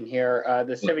conversation here.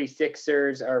 The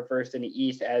 76ers are first in the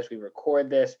East as we record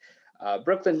this.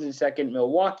 Brooklyn's in second.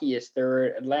 Milwaukee is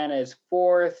third. Atlanta is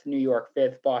fourth. New York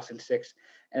fifth. Boston sixth.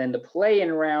 And then the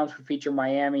play-in rounds will feature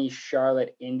Miami,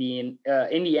 Charlotte, Indiana, I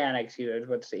was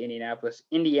about to say Indianapolis,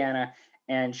 Indiana,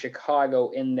 and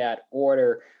Chicago in that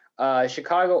order.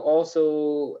 Chicago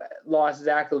also lost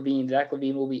Zach LaVine. Zach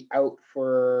LaVine will be out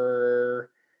for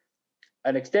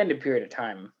an extended period of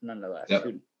time, nonetheless.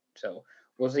 Yep. So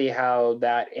we'll see how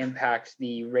that impacts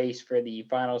the race for the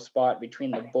final spot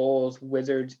between the Bulls,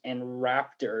 Wizards, and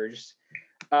Raptors.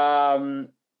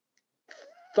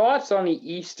 Thoughts on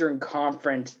the Eastern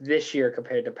Conference this year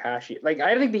compared to past year? Like,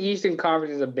 I think the Eastern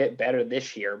Conference is a bit better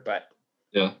this year, but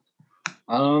yeah.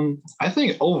 I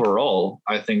think overall,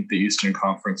 the Eastern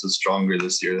Conference is stronger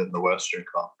this year than the Western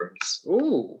Conference.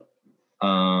 Ooh.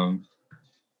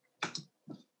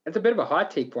 That's a bit of a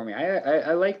hot take for me.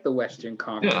 I like the Western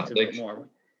Conference a bit more.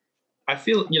 I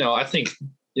feel, I think,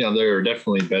 there are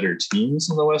definitely better teams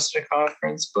in the Western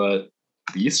Conference, but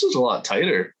the East is a lot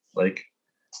tighter. Like,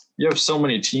 you have so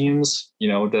many teams,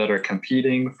 that are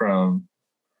competing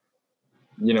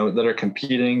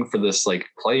for this like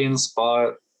play-in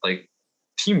spot. Like,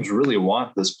 teams really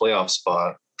want this playoff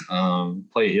spot,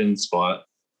 play-in spot.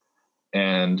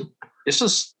 And it's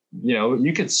just,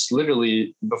 you could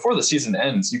literally, before the season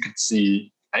ends, you could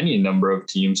see any number of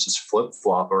teams just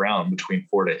flip-flop around between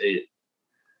 4 to 8.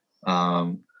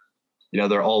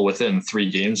 They're all within 3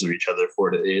 games of each other,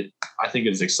 4 to 8. I think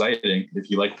it's exciting if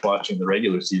you like watching the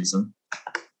regular season.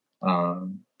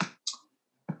 And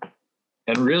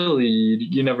really,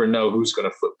 you never know who's going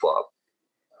to flip-flop.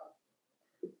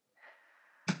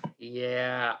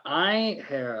 Yeah, I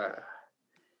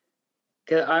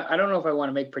don't know if I want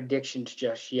to make predictions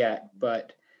just yet,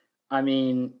 but I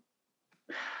mean,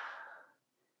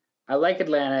 I like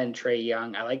Atlanta and Trae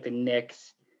Young. I like the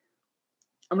Knicks.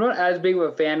 I'm not as big of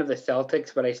a fan of the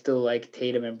Celtics, but I still like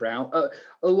Tatum and Brown.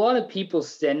 A lot of people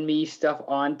send me stuff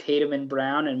on Tatum and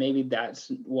Brown, and maybe that's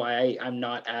why I'm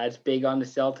not as big on the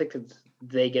Celtics, because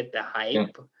they get the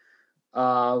hype.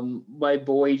 Yeah. My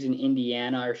boys in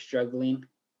Indiana are struggling.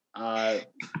 Domantas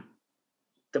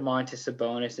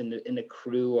Sabonis and the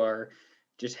crew are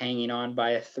just hanging on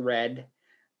by a thread.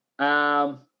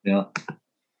 Yeah.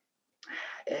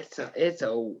 It's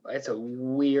a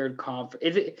weird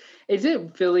conference. Is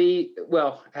it Philly?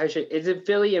 Well, actually, is it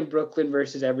Philly and Brooklyn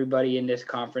versus everybody in this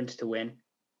conference to win?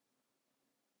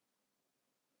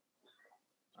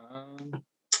 I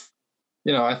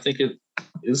think it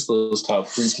is those top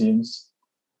 3 teams.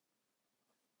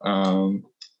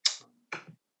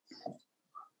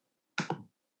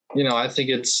 I think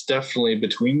it's definitely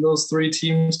between those three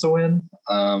teams to win.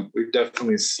 We've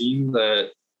definitely seen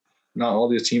that not all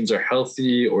these teams are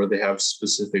healthy or they have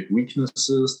specific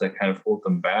weaknesses that kind of hold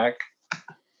them back.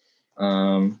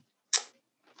 I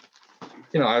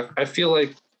feel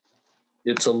like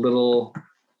it's a little,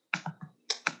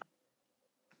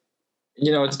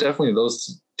 it's definitely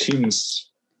those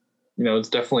teams, it's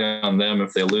definitely on them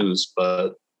if they lose.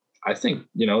 But I think,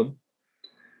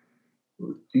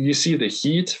 you see the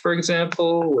Heat, for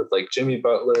example, with like Jimmy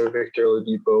Butler, Victor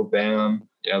Oladipo, Bam.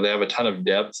 They have a ton of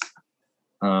depth.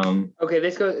 Okay,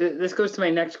 this goes to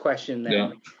my next question then. Yeah.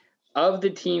 Of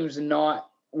the teams not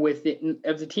in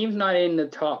the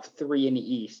top 3 in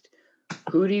the East,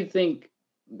 who do you think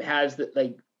has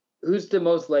who's the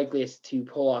most likeliest to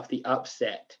pull off the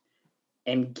upset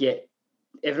and get,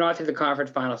 if not to the conference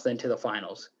finals, then to the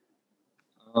finals?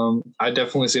 I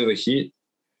definitely say the Heat.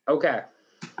 Okay.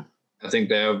 I think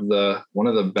they have one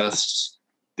of the best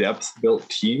depth built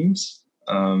teams,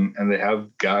 and they have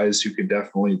guys who could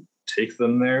definitely take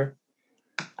them there.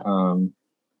 You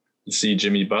see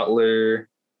Jimmy Butler,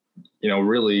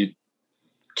 really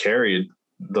carried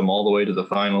them all the way to the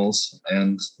finals,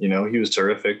 and he was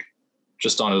terrific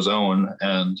just on his own.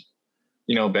 And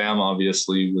Bam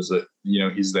obviously was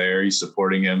he's there, he's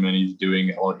supporting him, and he's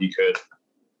doing all he could.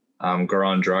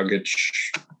 Goran Dragic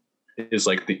is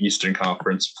like the Eastern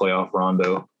Conference playoff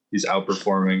Rondo. He's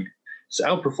outperforming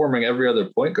every other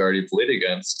point guard he played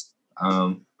against,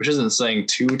 which isn't saying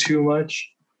too much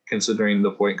considering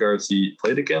the point guards he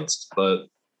played against. But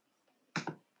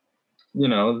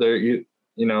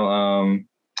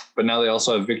but now they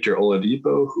also have Victor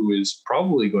Oladipo, who is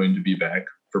probably going to be back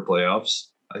for playoffs.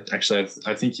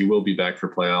 I think he will be back for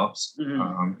playoffs.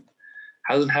 Mm-hmm.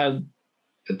 Hasn't had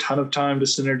a ton of time to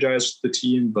synergize with the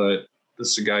team, but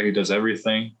this is a guy who does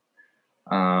everything.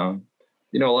 A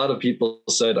lot of people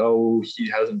said, "Oh, he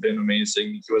hasn't been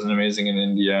amazing. He wasn't amazing in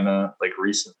Indiana, like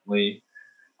recently.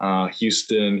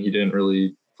 Houston, he didn't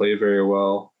really play very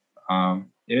well. In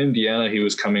Indiana, he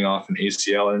was coming off an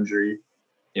ACL injury.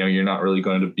 You're not really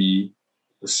going to be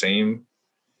the same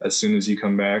as soon as you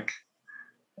come back.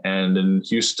 And in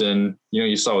Houston,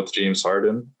 you saw with James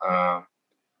Harden,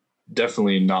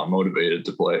 definitely not motivated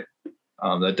to play.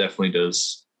 That definitely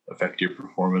does affect your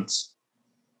performance.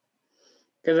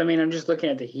 Because, I'm just looking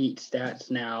at the Heat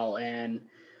stats now, and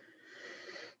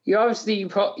you obviously you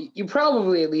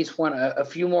probably at least want a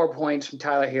few more points from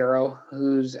Tyler Hero,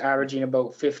 who's averaging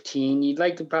about 15. You'd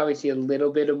like to probably see a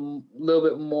little bit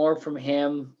more from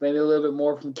him, maybe a little bit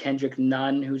more from Kendrick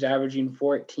Nunn, who's averaging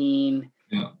 14.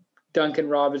 Yeah. Duncan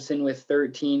Robinson with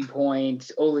 13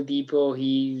 points. Oladipo,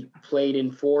 he played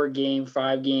in 5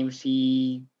 games.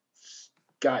 He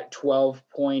got 12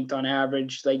 points on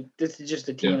average. Like, this is just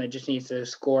a team that just needs to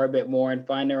score a bit more and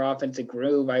find their offensive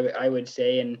groove, I would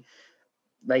say. And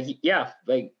like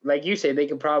you say, they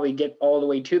could probably get all the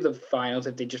way to the finals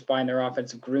if they just find their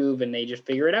offensive groove and they just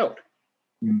figure it out.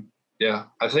 Yeah,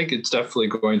 I think it's definitely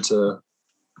going to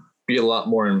be a lot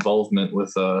more involvement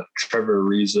with Trevor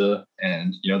Ariza,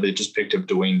 and they just picked up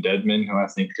Dwayne Dedman, who I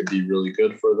think could be really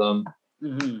good for them.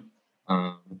 Mm-hmm.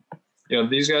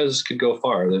 These guys could go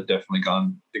far. They've definitely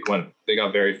gone. They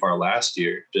got very far last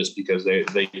year just because they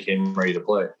came ready to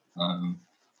play.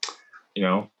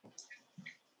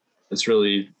 It's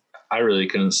really, I really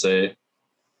couldn't say.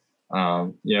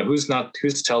 Who's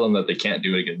to tell them that they can't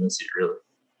do it again this year, really?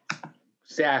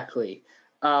 Exactly.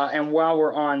 And while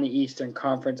we're on the Eastern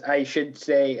Conference, I should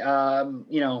say,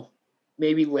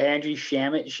 maybe Landry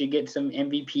Shamet should get some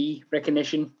MVP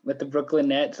recognition with the Brooklyn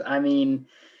Nets.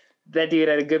 That dude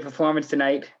had a good performance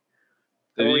tonight.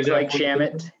 Always like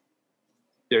Shamet.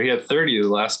 Yeah, he had 30 the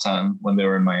last time when they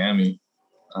were in Miami.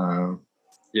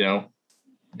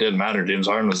 Didn't matter. James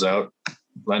Harden was out.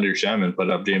 Landry Shamet put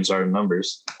up James Harden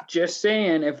numbers. Just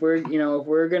saying, if we're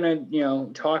gonna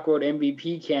talk about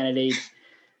MVP candidates,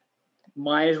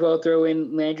 might as well throw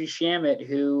in Landry Shamet,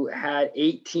 who had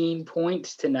 18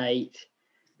 points tonight.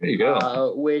 There you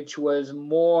go. Which was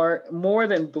more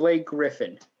than Blake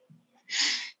Griffin.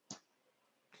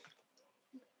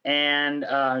 And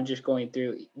I'm just going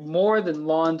through, more than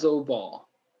Lonzo Ball.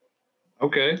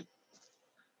 Okay.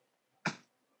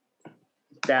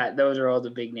 Those are all the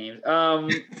big names.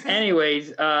 Anyways,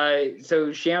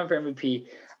 so Shamet for MVP.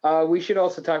 We should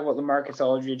also talk about LaMarcus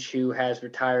Aldridge, who has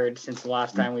retired since the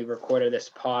last time we recorded this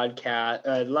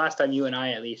podcast. Last time you and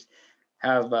I, at least,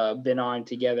 have been on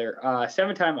together.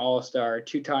 7-time All-Star,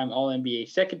 2-time All-NBA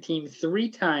second team,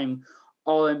 3-time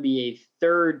All-NBA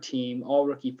third team,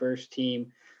 All-Rookie first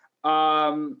team.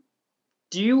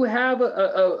 Do you have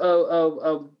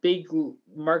a big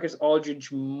Marcus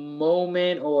Aldridge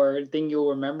moment or thing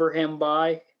you'll remember him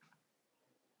by?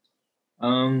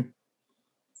 Um,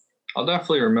 I'll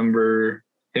definitely remember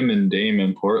him and Dame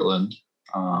in Portland.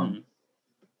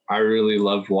 I really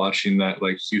loved watching that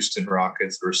like Houston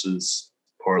Rockets versus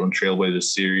Portland Trailblazers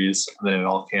series. And then it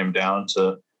all came down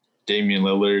to Damian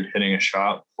Lillard hitting a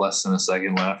shot less than a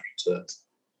second left to,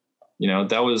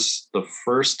 that was the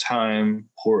first time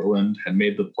Portland had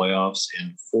made the playoffs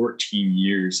in 14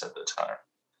 years at the time.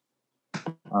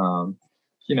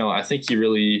 I think he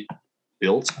really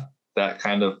built that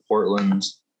kind of Portland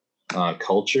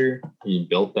culture. He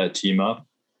built that team up.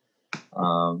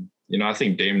 I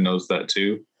think Dame knows that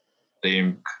too.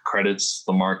 Dame credits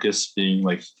LaMarcus being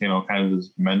like, kind of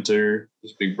his mentor,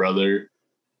 his big brother.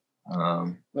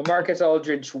 LaMarcus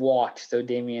Aldridge walked so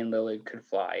Damian Lillard could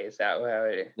fly. Is that how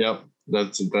it? Yep,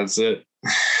 that's it.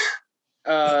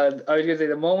 I was gonna say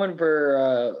the moment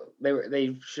for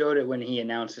they showed it when he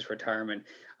announced his retirement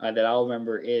that I'll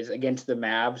remember is against the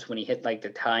Mavs when he hit like the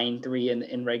tying three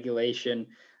in regulation,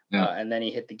 and then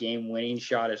he hit the game winning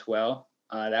shot as well.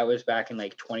 That was back in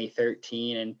like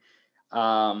 2013,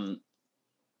 and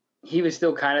he was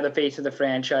still kind of the face of the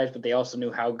franchise, but they also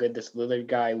knew how good this Lillard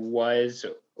guy was,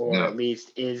 or at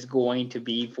least is going to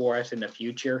be for us in the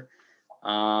future.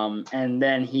 And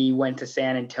then he went to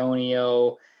San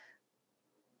Antonio,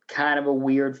 kind of a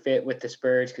weird fit with the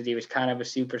Spurs because he was kind of a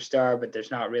superstar, but there's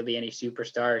not really any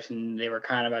superstars. And they were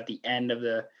kind of at the end of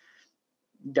the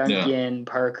Duncan,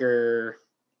 Parker,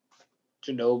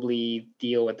 Ginobili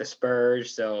deal with the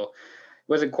Spurs. So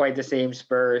wasn't quite the same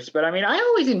Spurs, but I mean, I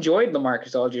always enjoyed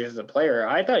LaMarcus Aldridge as a player.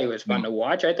 I thought he was fun to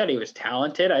watch. I thought he was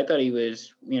talented. I thought he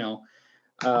was,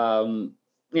 I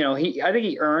think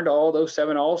he earned all those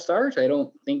 7 All-Stars. I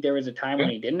don't think there was a time when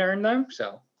he didn't earn them.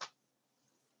 So,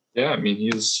 yeah, I mean,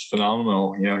 he's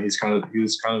phenomenal. He was kind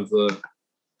of the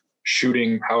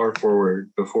shooting power forward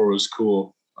before it was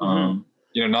cool. Not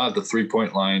at the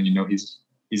 3-point line.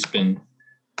 He's been,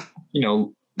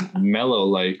 mellow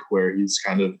like where he's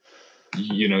kind of.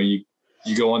 You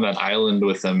go on that island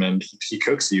with him and he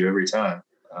cooks you every time.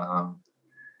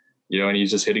 And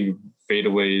he's just hitting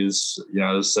fadeaways, the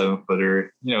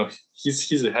 7-footer,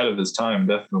 he's ahead of his time,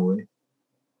 definitely.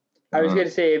 I was going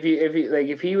to say,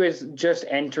 if he was just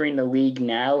entering the league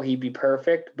now, he'd be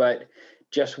perfect. But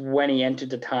just when he entered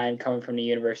the time coming from the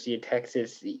University of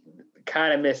Texas, he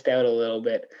kind of missed out a little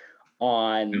bit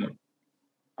on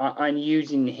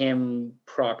using him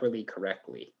properly,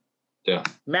 correctly. Yeah.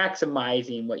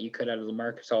 Maximizing what you could out of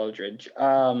LaMarcus Aldridge.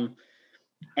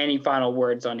 Any final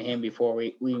words on him before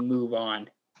we move on?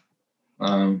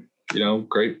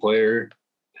 Great player,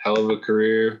 hell of a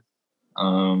career.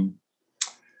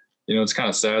 It's kind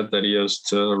of sad that he has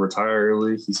to retire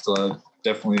early. He still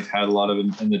definitely had a lot of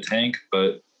it in the tank,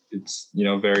 but it's,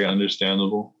 very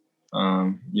understandable.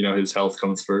 His health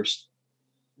comes first.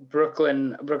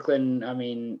 Brooklyn, I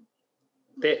mean,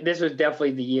 this was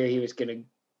definitely the year he was going to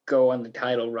go on the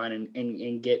title run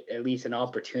and get at least an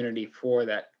opportunity for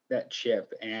that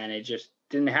chip, and it just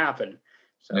didn't happen.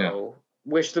 So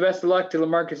wish the best of luck to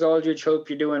LaMarcus Aldridge. Hope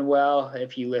you're doing well.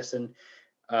 If you listen,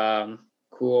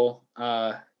 cool.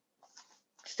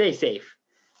 Stay safe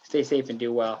and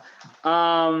do well.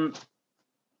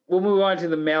 We'll move on to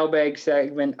the mailbag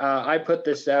segment. I put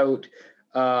this out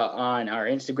on our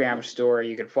Instagram story.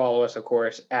 You can follow us, of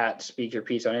course, at Speak Your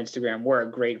Piece on Instagram. We're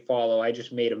a great follow. I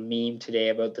just made a meme today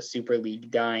about the Super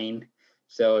League dying.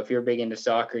 So if you're big into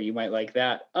soccer, you might like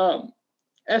that.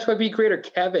 SYP creator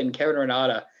Kevin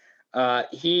Renata,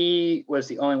 he was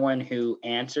the only one who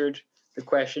answered the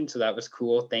question, so that was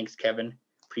cool. Thanks, Kevin.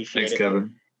 Appreciate it. Thanks,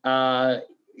 Kevin.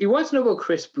 He wants to know about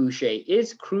Chris Boucher.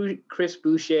 Is Chris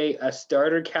Boucher a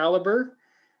starter caliber?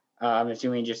 I'm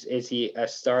assuming is he a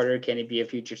starter? Can he be a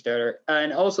future starter?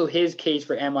 And also his case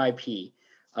for MIP.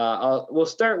 We'll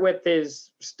start with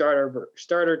his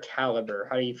starter caliber.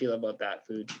 How do you feel about that,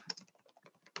 Fuj?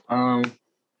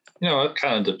 It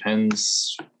kind of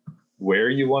depends where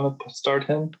you want to start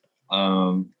him.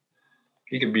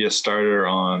 He could be a starter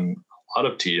on a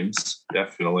lot of teams,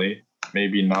 definitely.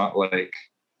 Maybe not like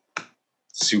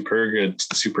super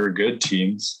good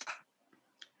teams.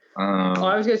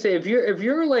 I was gonna say if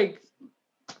you're like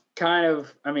kind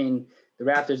of, I mean, the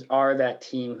Raptors are that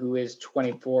team who is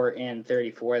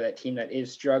 24-34, that team that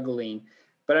is struggling.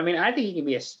 But I mean, I think he can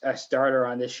be a starter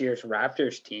on this year's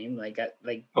Raptors team.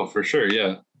 Oh, for sure,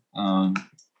 yeah.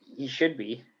 He should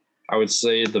be. I would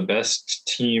say the best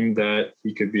team that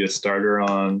he could be a starter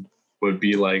on would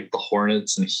be like the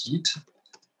Hornets and Heat.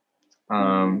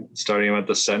 Starting him at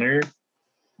the center.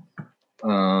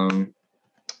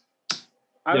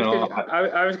 I you was know, gonna,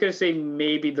 I was gonna say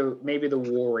maybe the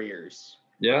Warriors.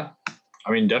 yeah,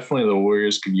 I mean, definitely the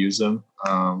Warriors could use him.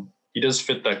 He does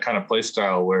fit that kind of play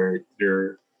style where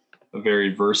you're a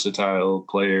very versatile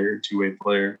player, two-way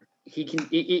player. He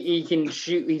can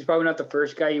shoot. He's probably not the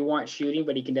first guy you want shooting,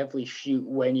 but he can definitely shoot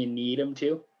when you need him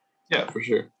to. Yeah, for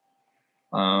sure.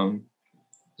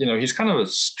 He's kind of a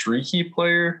streaky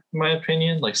player, in my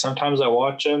opinion. Like sometimes I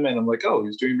watch him and I'm like, oh,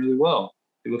 he's doing really well.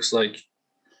 He looks like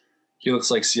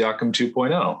Siakam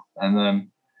 2.0. And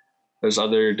then there's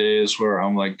other days where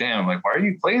I'm like, damn, like why are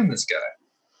you playing this guy?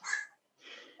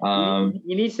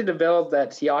 He needs to develop that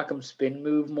Siakam spin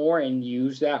move more and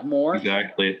use that more.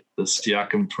 Exactly, the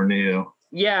Siakam tornado.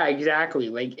 Yeah, exactly.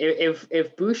 Like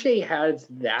if Boucher has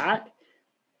that,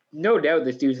 no doubt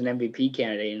this dude's an MVP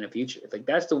candidate in the future. Like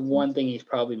that's the one thing he's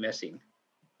probably missing.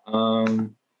 I feel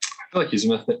like he's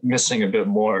missing a bit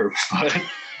more, but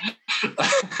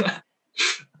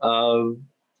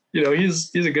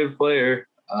he's a good player.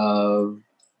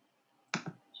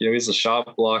 He's a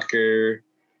shot blocker.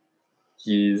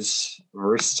 He's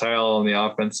versatile on the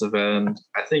offensive end.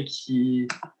 I think he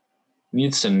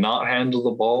needs to not handle the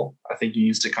ball. I think he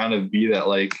needs to kind of be that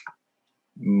like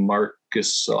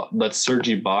that Serge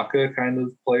Ibaka kind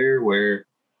of player where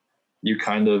you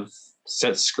kind of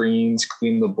set screens,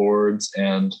 clean the boards,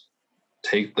 and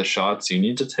take the shots you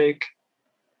need to take.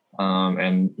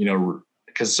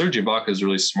 Because Serge Ibaka is a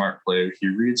really smart player. He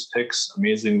reads picks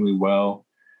amazingly well.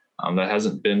 That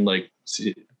hasn't been like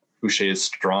Boucher's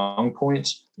strong point.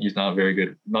 He's not very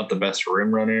good, not the best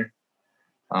rim runner.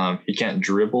 He can't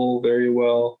dribble very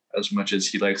well as much as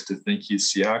he likes to think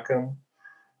he's Siakam.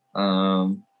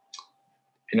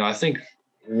 I think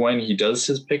when he does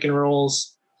his pick and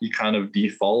rolls, he kind of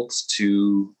defaults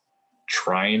to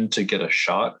trying to get a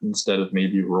shot instead of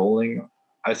maybe rolling.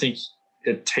 I think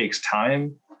it takes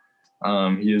time.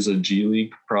 He is a G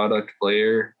League product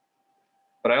player,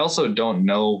 but I also don't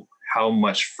know how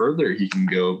much further he can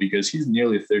go because he's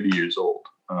nearly 30 years old.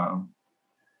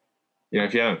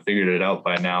 If you haven't figured it out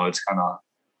by now, it's kind of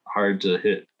hard to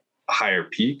hit a higher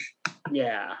peak.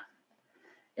 Yeah.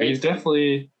 He's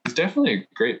definitely a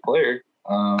great player.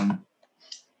 There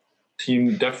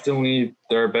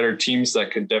are better teams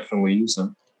that could definitely use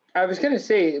him. I was gonna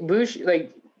say Bush,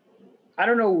 like I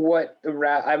don't know what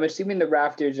I'm assuming the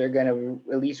Raptors are gonna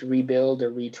at least rebuild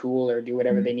or retool or do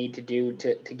whatever they need to do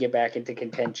to get back into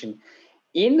contention.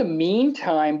 In the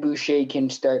meantime, Boucher can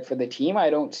start for the team. I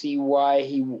don't see why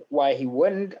he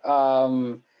wouldn't.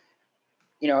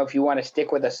 If you want to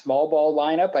stick with a small ball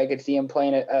lineup, I could see him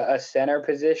playing a center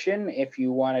position. If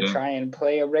you want to try and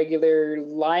play a regular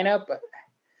lineup,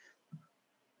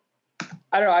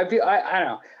 I don't know. I don't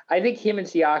know. I think him and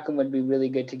Siakam would be really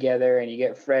good together, and you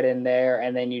get Fred in there,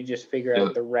 and then you just figure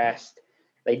out the rest.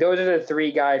 Like those are the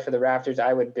three guys for the Raptors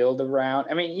I would build around.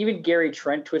 I mean, even Gary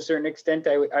Trent to a certain extent,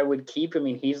 I would keep. I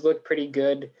mean, he's looked pretty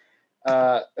good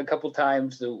a couple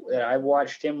times that I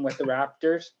watched him with the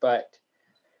Raptors, but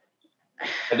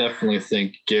I definitely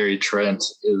think Gary Trent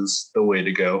is the way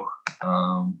to go.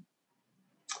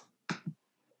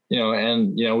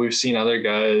 We've seen other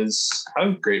guys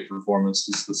have great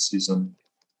performances this season.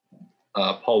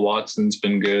 Paul Watson's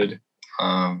been good.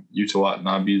 Yuta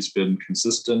Watanabe's been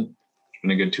consistent. He's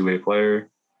been a good two-way player.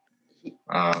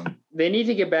 They need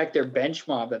to get back their bench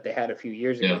mob that they had a few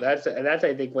years ago. That's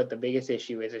I think what the biggest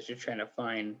issue is just trying to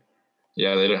find.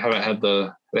 Yeah, they haven't had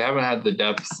the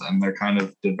depth, and they're kind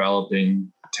of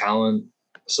developing talent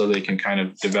so they can kind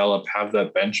of have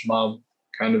that bench mob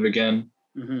kind of again.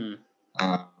 Mm-hmm.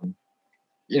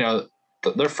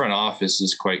 Their front office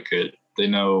is quite good. They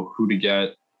know who to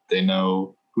get. They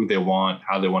know who they want,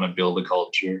 how they want to build a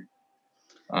culture.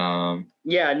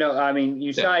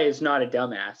 Usai is not a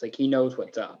dumbass. Like he knows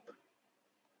what's up.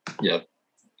 Yeah,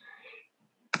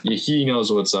 he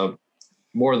knows what's up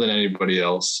more than anybody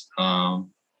else.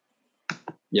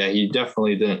 He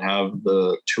definitely didn't have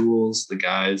the tools, the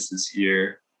guys this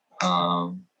year.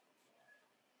 The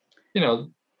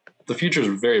future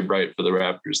is very bright for the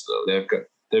Raptors, though.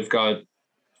 They've got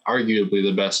arguably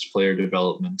the best player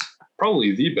development,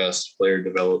 probably the best player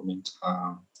development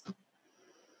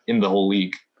in the whole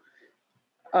league.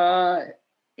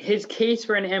 His case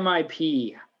for an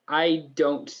MIP, I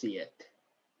don't see it.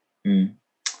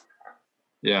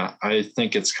 Yeah, I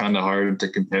think it's kind of hard to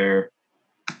compare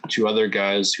to other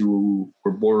guys who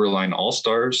were borderline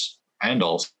all-stars.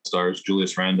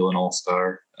 Julius Randle, an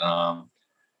all-star.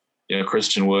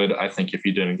 Christian Wood, I think if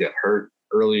he didn't get hurt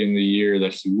early in the year,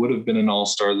 that he would have been an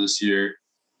all-star this year.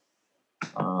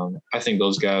 I think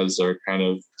those guys are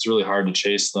it's really hard to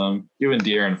chase them. Even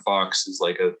De'Aaron Fox is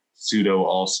like a pseudo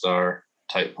all-star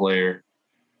type player.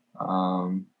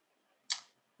 Um,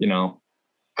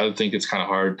 I think it's kind of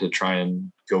hard to try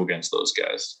and go against those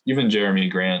guys. Even Jeremy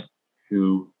Grant,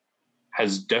 who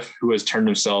has turned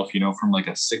himself, from like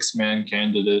a 6-man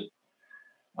candidate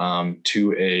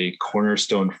to a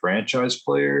cornerstone franchise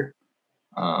player.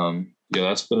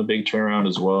 That's been a big turnaround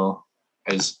as well.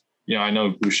 As I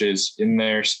know Boucher's in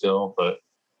there still, but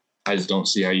I just don't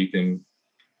see how you can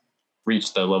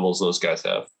reach the levels those guys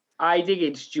have. I think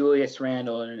it's Julius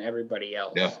Randle and everybody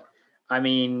else. Yeah. I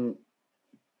mean,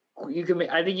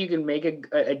 I think you can make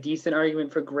a decent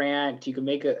argument for Grant. You can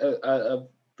make a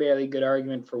fairly good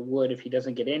argument for Wood if he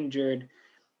doesn't get injured.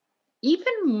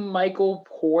 Even Michael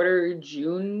Porter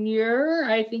Jr.,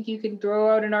 I think you can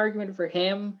throw out an argument for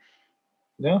him.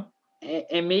 Yeah.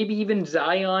 And maybe even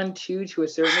Zion, too, to a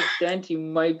certain extent. You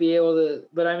might be able to.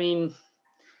 But, I mean,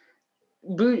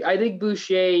 I think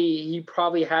Boucher, he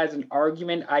probably has an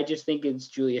argument. I just think it's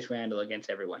Julius Randle against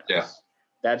everyone else.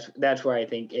 Yeah. That's where I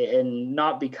think. And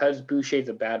not because Boucher's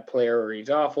a bad player or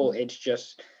he's awful. It's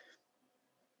just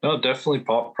 – no, definitely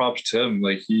props to him.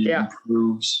 Like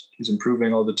improves. He's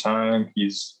improving all the time.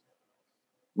 He's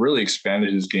really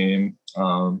expanded his game.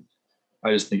 I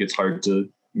just think it's hard to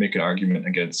make an argument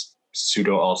against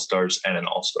pseudo all-stars and an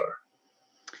all-star.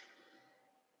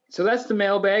 So that's the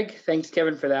mailbag. Thanks,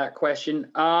 Kevin, for that question.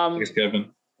 Thanks, Kevin.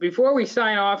 Before we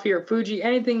sign off here, Fuji,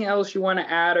 anything else you want to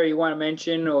add or you want to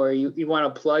mention or you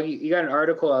want to plug? You got an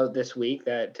article out this week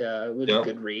that was a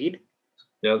good read.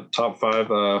 Yeah, top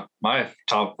 5. My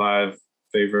top 5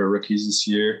 favorite rookies this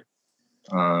year.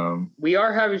 We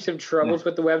are having some troubles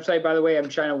with the website, by the way. I'm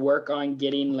trying to work on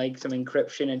getting like some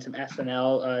encryption and some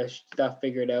SNL stuff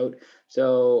figured out.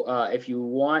 So if you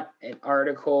want an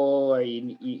article or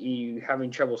you having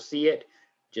trouble see it,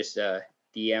 just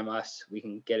DM us. We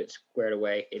can get it squared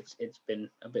away. It's been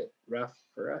a bit rough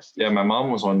for us. Yeah, my mom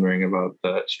was wondering about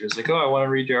that. She was like, "Oh, I want to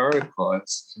read your article."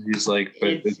 He's like, "But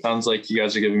it sounds like you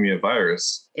guys are giving me a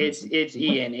virus." It's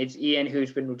Ian. It's Ian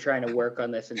who's been trying to work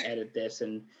on this and edit this.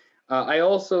 And I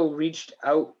also reached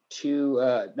out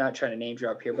to not trying to name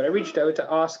drop here, but I reached out to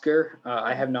Oscar.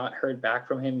 I have not heard back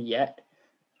from him yet.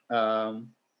 Don't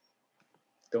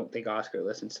think Oscar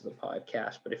listens to the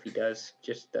podcast, but if he does,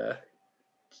 just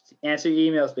answer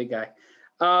your emails, big guy.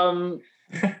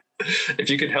 If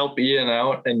you could help Ian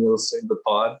out and you'll save the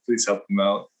pod, please help him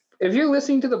out. If you're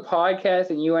listening to the podcast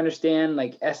and you understand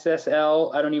like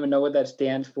SSL, I don't even know what that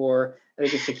stands for. I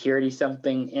think it's security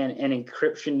something and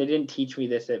encryption. They didn't teach me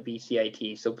this at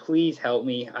BCIT, so please help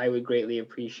me. I would greatly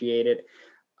appreciate it.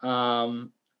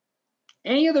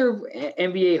 Any other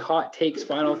NBA hot takes,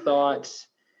 final thoughts,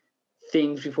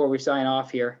 things before we sign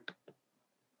off here?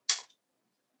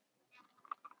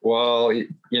 Well,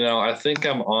 I think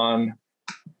I'm on.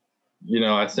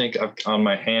 I think I'm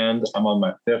my hand. I'm on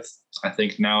my 5th. I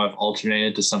think now I've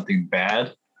alternated to something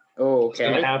bad. Oh, okay.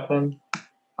 It's gonna happen.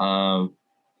 I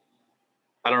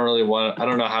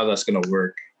don't know how that's gonna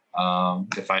work.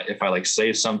 If I like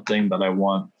say something that I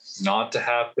want not to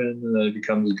happen, then it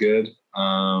becomes good.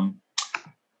 My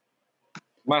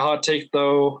hot take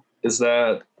though is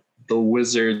that the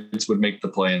Wizards would make the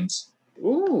play-ins.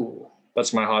 Ooh.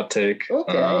 That's my hot take.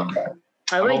 Okay.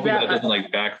 I like that. That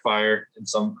doesn't backfire in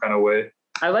some kind of way.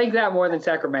 I like that more than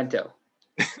Sacramento.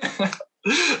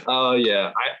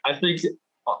 Yeah. I think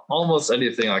almost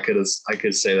anything I could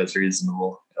say that's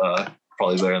reasonable.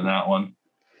 Probably better than that one.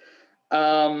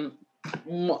 I'm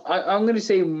going to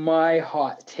say my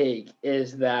hot take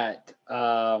is that. Do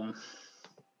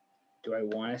I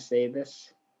want to say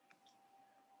this?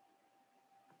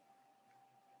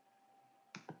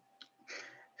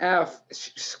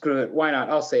 Screw it. Why not?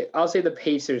 I'll say the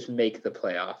Pacers make the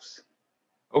playoffs.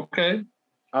 Okay.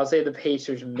 I'll say the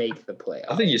Pacers make the playoffs.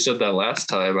 I think you said that last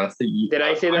time. Did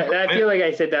I say that? I feel like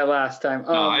I said that last time.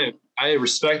 No, I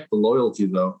respect the loyalty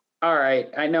though. All right.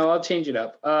 I know. I'll change it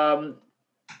up.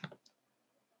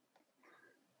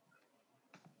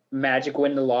 Magic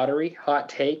win the lottery. Hot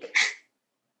take.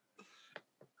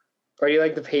 Or do you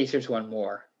like the Pacers one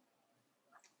more?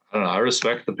 I don't know. I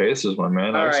respect the Pacers one,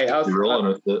 man. All right, I'll rolling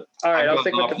with it. All right, I'll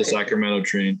stick with the Sacramento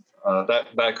train.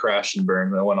 That crashed and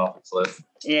burned. That went off the cliff.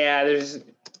 Yeah, there's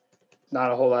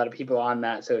not a whole lot of people on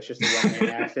that, so it's just a one-man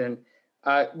accident.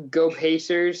 Go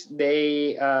Pacers.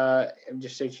 They I'm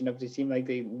just searching up. They seem like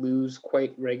they lose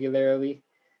quite regularly.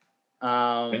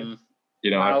 I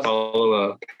follow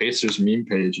a Pacers meme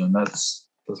page, and that's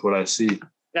what I see.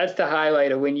 That's the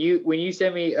highlight of when you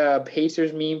sent me a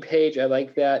Pacers meme page. I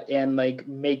like that, and like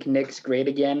make Knicks great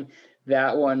again.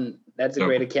 That one, that's a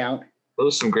great account.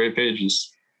 Those are some great pages.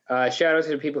 Shout out to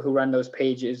the people who run those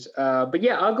pages. But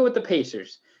yeah, I'll go with the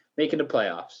Pacers making the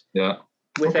playoffs. Yeah.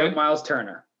 Without Miles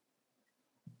Turner.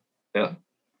 Yeah.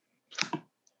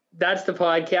 That's the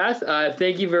podcast.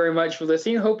 Thank you very much for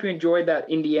listening. Hope you enjoyed that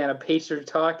Indiana Pacers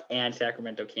talk and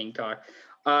Sacramento King talk.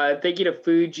 Thank you to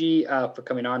Fuji for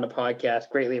coming on the podcast.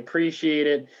 Greatly appreciate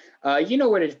it. You know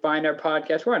where to find our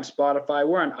podcast. We're on Spotify.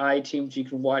 We're on iTunes. You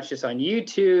can watch this on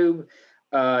YouTube.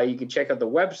 You can check out the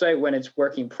website when it's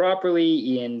working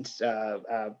properly and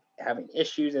having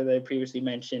issues, as I previously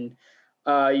mentioned.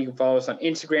 You can follow us on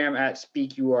Instagram at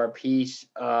SpeakYourPiece.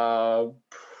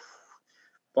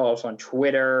 Follow us on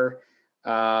Twitter.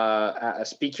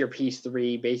 Speak Your Piece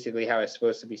 3, basically how it's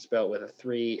supposed to be spelled with a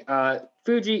 3.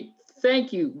 Fuji,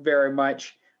 thank you very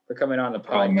much for coming on the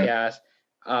podcast.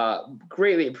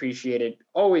 Greatly appreciated.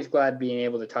 Always glad being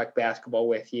able to talk basketball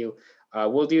with you.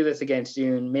 We'll do this again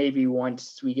soon, maybe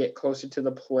once we get closer to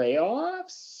the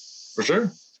playoffs.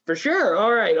 For sure.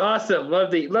 All right. Awesome. Love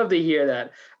to hear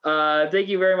that. Thank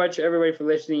you very much, everybody, for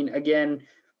listening. Again,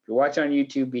 if you're watching on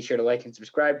YouTube, be sure to like and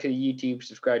subscribe to the YouTube.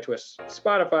 Subscribe to us,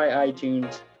 Spotify,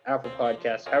 iTunes, Apple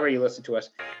Podcasts, however you listen to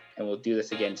us. And we'll do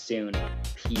this again soon.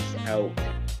 Peace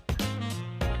out.